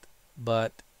appropriate.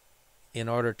 But in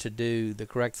order to do the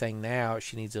correct thing now,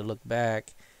 she needs to look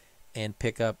back and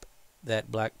pick up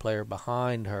that black player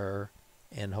behind her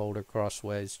and hold her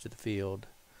crossways to the field,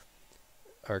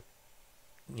 or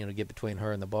get between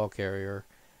her and the ball carrier,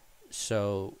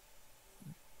 so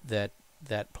that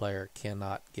that player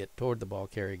cannot get toward the ball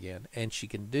carrier again. And she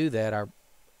can do that, our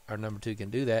number 2 can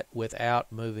do that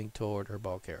without moving toward her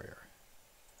ball carrier.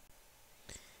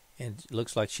 And it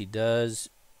looks like she does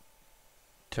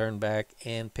turn back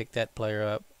and pick that player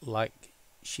up like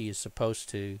she is supposed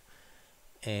to,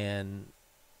 and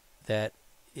that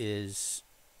is,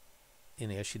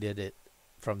 she did it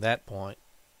from that point.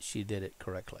 She did it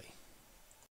correctly.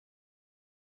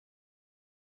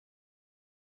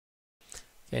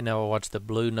 Okay, now we'll watch the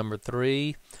blue number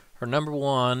 3. Her number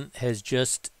 1 has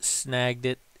just snagged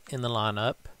it in the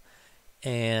lineup,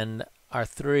 and our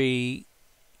 3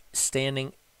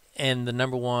 standing, and the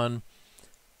number 1,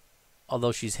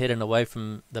 although she's hidden away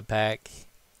from the pack,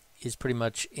 is pretty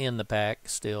much in the pack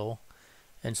still.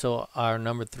 And so our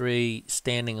number 3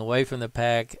 standing away from the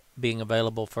pack, being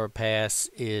available for a pass,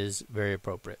 is very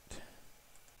appropriate.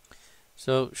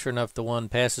 So sure enough, the 1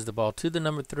 passes the ball to the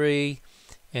number 3,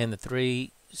 and the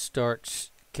 3 starts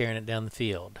carrying it down the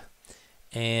field.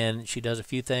 And she does a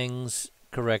few things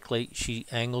correctly. She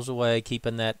angles away,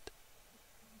 keeping that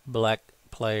black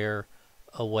player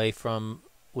away from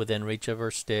within reach of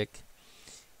her stick.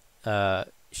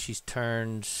 She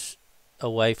turns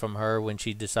away from her when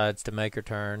she decides to make her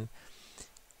turn,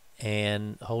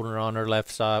 and holding her on her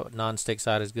left side, non-stick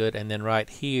side, is good. And then right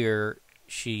here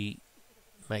she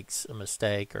makes a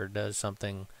mistake or does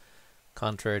something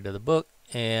contrary to the book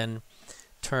and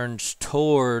turns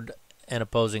toward an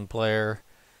opposing player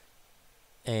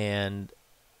and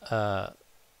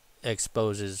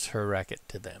exposes her racket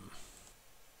to them.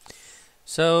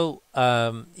 So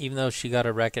even though she got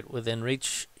her racket within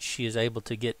reach, she is able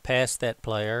to get past that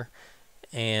player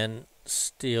and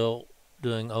still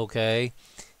doing okay.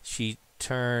 She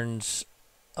turns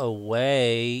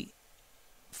away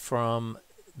from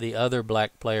the other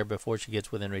black player before she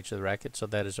gets within reach of the racket, so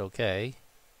that is okay.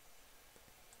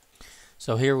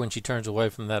 So here, when she turns away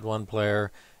from that one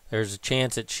player, there's a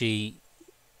chance that she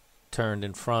turned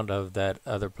in front of that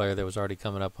other player that was already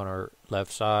coming up on her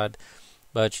left side,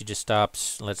 but she just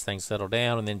stops, lets things settle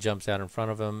down, and then jumps out in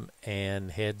front of him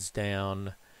and heads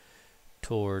down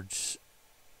towards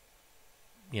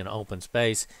open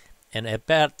space. And at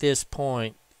about this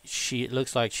point, it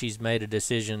looks like she's made a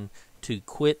decision to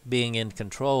quit being in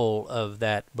control of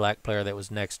that black player that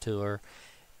was next to her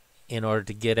in order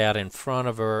to get out in front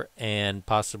of her and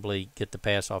possibly get the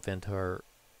pass off into her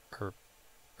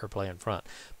play in front.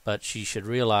 But she should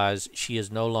realize she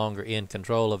is no longer in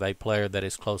control of a player that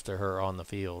is close to her on the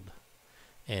field,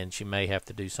 and she may have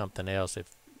to do something else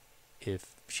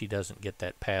if she doesn't get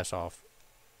that pass off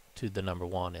to the number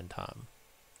 1 in time.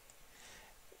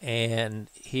 And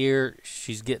here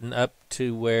she's getting up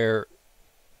to where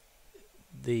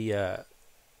the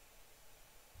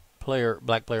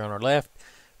black player on her left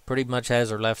pretty much has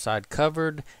her left side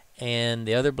covered, and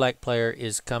the other black player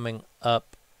is coming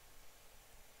up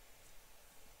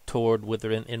toward with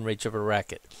her in reach of her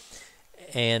racket.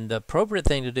 And the appropriate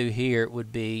thing to do here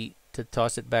would be to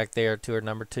toss it back there to her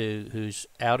number 2, who's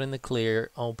out in the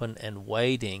clear, open and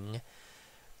waiting,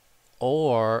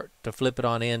 or to flip it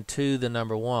on in to the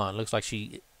number 1. Looks like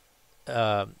she,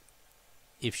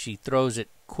 if she throws it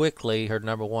quickly, her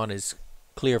number 1 is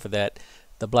clear for that.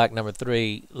 The black number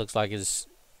 3 looks like is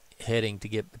heading to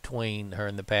get between her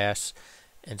and the pass,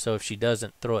 and so if she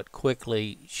doesn't throw it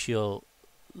quickly, she'll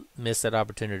miss that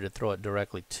opportunity to throw it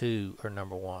directly to her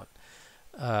number 1.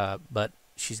 But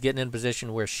she's getting in a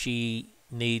position where she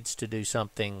needs to do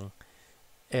something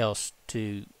else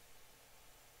to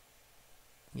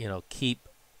keep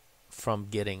from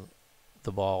getting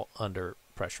the ball under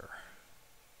pressure.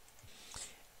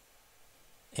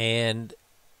 And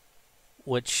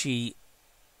what she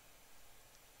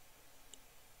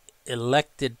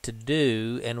elected to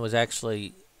do, and was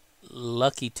actually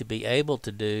lucky to be able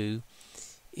to do,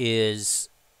 is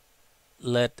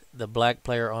let the black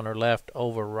player on her left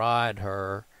override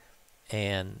her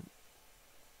and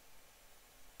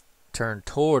turn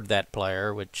toward that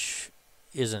player, which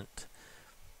isn't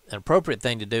an appropriate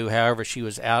thing to do. However, she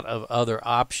was out of other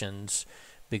options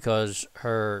because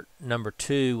her number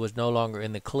 2 was no longer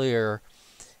in the clear,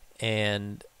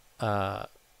 and her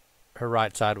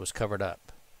right side was covered up.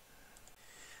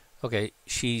 Okay,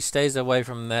 she stays away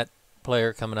from that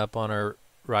player coming up on her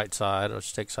right side or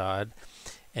stick side,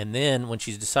 And then when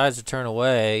she decides to turn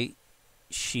away,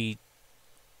 she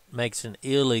makes an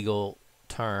illegal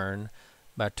turn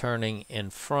by turning in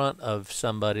front of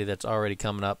somebody that's already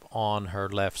coming up on her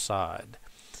left side.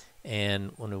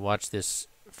 And when we watch this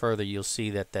further, you'll see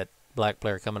that that black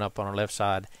player coming up on her left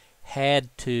side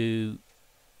had to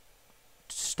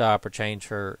stop or change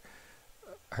her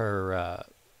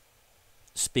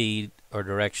speed or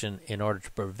direction in order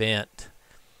to prevent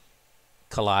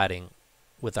colliding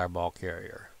with our ball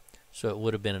carrier. So it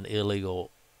would have been an illegal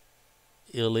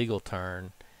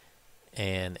turn,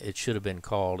 and it should have been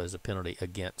called as a penalty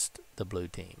against the blue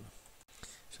team.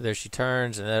 So there she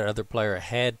turns, and that other player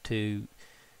had to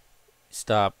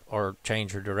stop or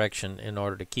change her direction in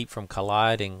order to keep from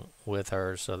colliding with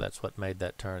her, so that's what made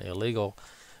that turn illegal.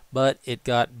 But it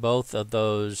got both of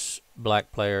those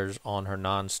black players on her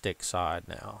non-stick side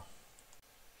now.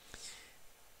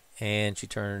 And she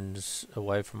turns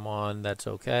away from one, that's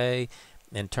okay.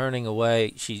 And turning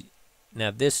away,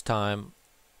 now this time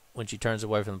when she turns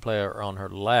away from the player on her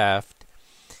left,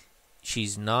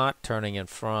 she's not turning in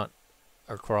front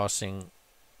or crossing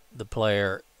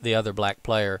the other black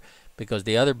player, because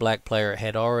the other black player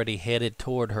had already headed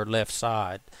toward her left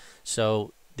side.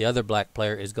 So the other black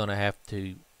player is going to have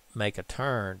to make a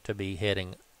turn to be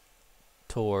heading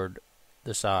toward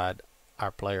the side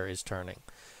our player is turning.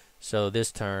 So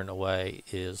this turn away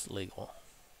is legal.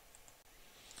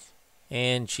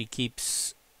 And she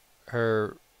keeps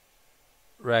her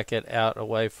racket out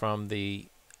away from the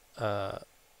player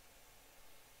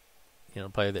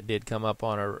that did come up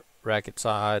on her racket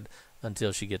side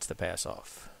until she gets the pass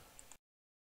off.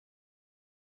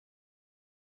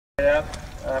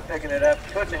 Picking it up,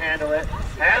 couldn't handle it.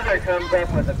 Hazard comes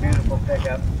up with a beautiful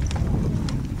pickup.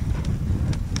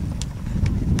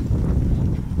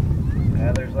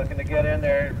 Heather's looking to get in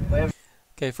there.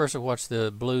 Okay, first we'll watch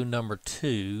the blue number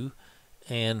 2,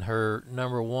 and her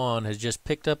number 1 has just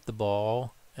picked up the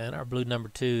ball, and our blue number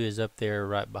 2 is up there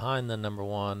right behind the number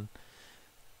 1.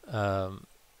 So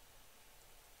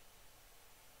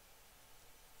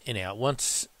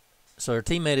her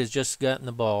teammate has just gotten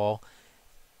the ball,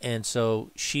 and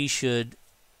so she should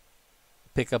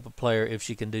pick up a player if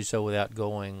she can do so without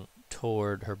going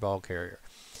toward her ball carrier.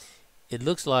 It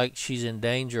looks like she's in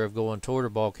danger of going toward her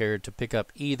ball carrier to pick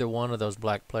up either one of those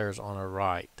black players on her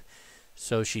right.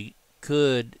 So she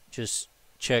could just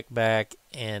check back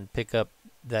and pick up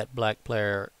that black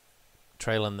player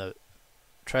trailing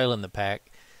the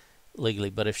pack legally.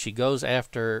 But if she goes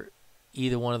after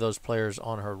either one of those players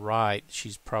on her right,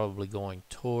 she's probably going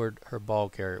toward her ball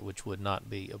carrier, which would not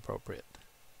be appropriate.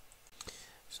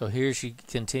 So here she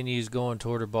continues going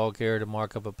toward her ball carrier to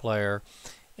mark up a player.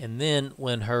 And then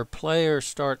when her player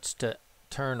starts to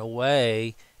turn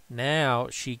away, now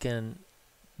she can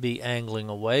be angling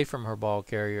away from her ball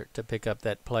carrier to pick up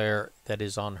that player that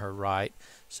is on her right.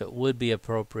 So it would be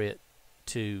appropriate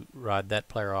to ride that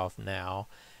player off now.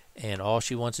 And all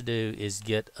she wants to do is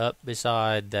get up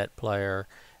beside that player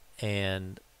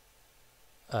and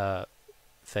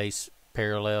face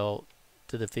parallel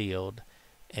to the field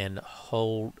and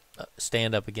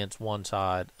stand up against one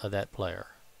side of that player.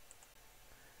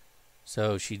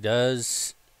 So she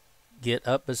does get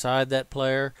up beside that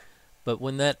player, but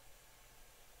when that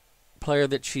player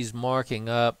that she's marking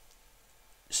up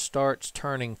starts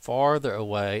turning farther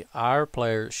away, our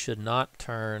player should not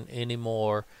turn any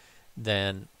more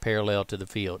than parallel to the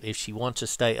field. If she wants to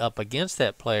stay up against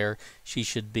that player, she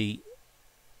should be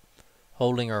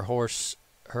holding her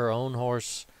own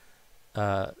horse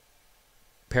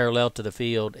parallel to the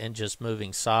field and just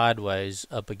moving sideways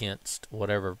up against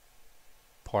whatever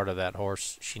part of that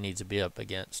horse she needs to be up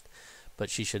against. But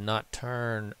she should not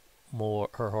turn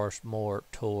her horse more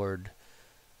toward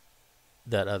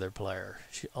that other player.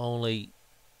 She only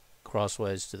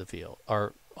crossways to the field,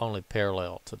 or only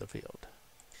parallel to the field.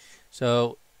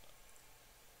 So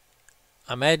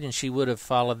I imagine she would have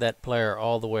followed that player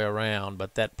all the way around,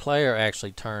 but that player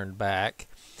actually turned back,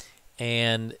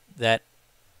 and that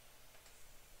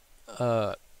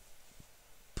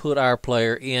put our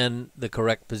player in the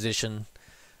correct position.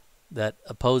 That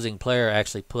opposing player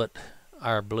actually put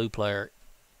our blue player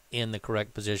in the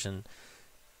correct position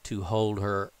to hold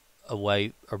her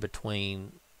away or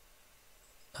between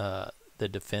the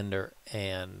defender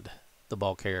and the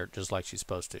ball carrier, just like she's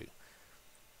supposed to.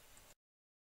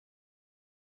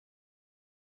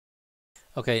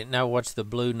 Okay, now watch the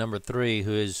blue number 3,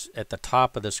 who is at the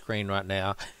top of the screen right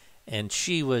now, and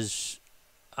she was,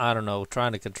 I don't know,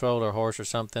 trying to control her horse or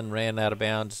something, ran out of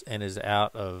bounds, and is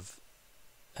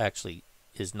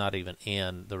not even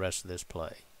in the rest of this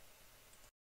play.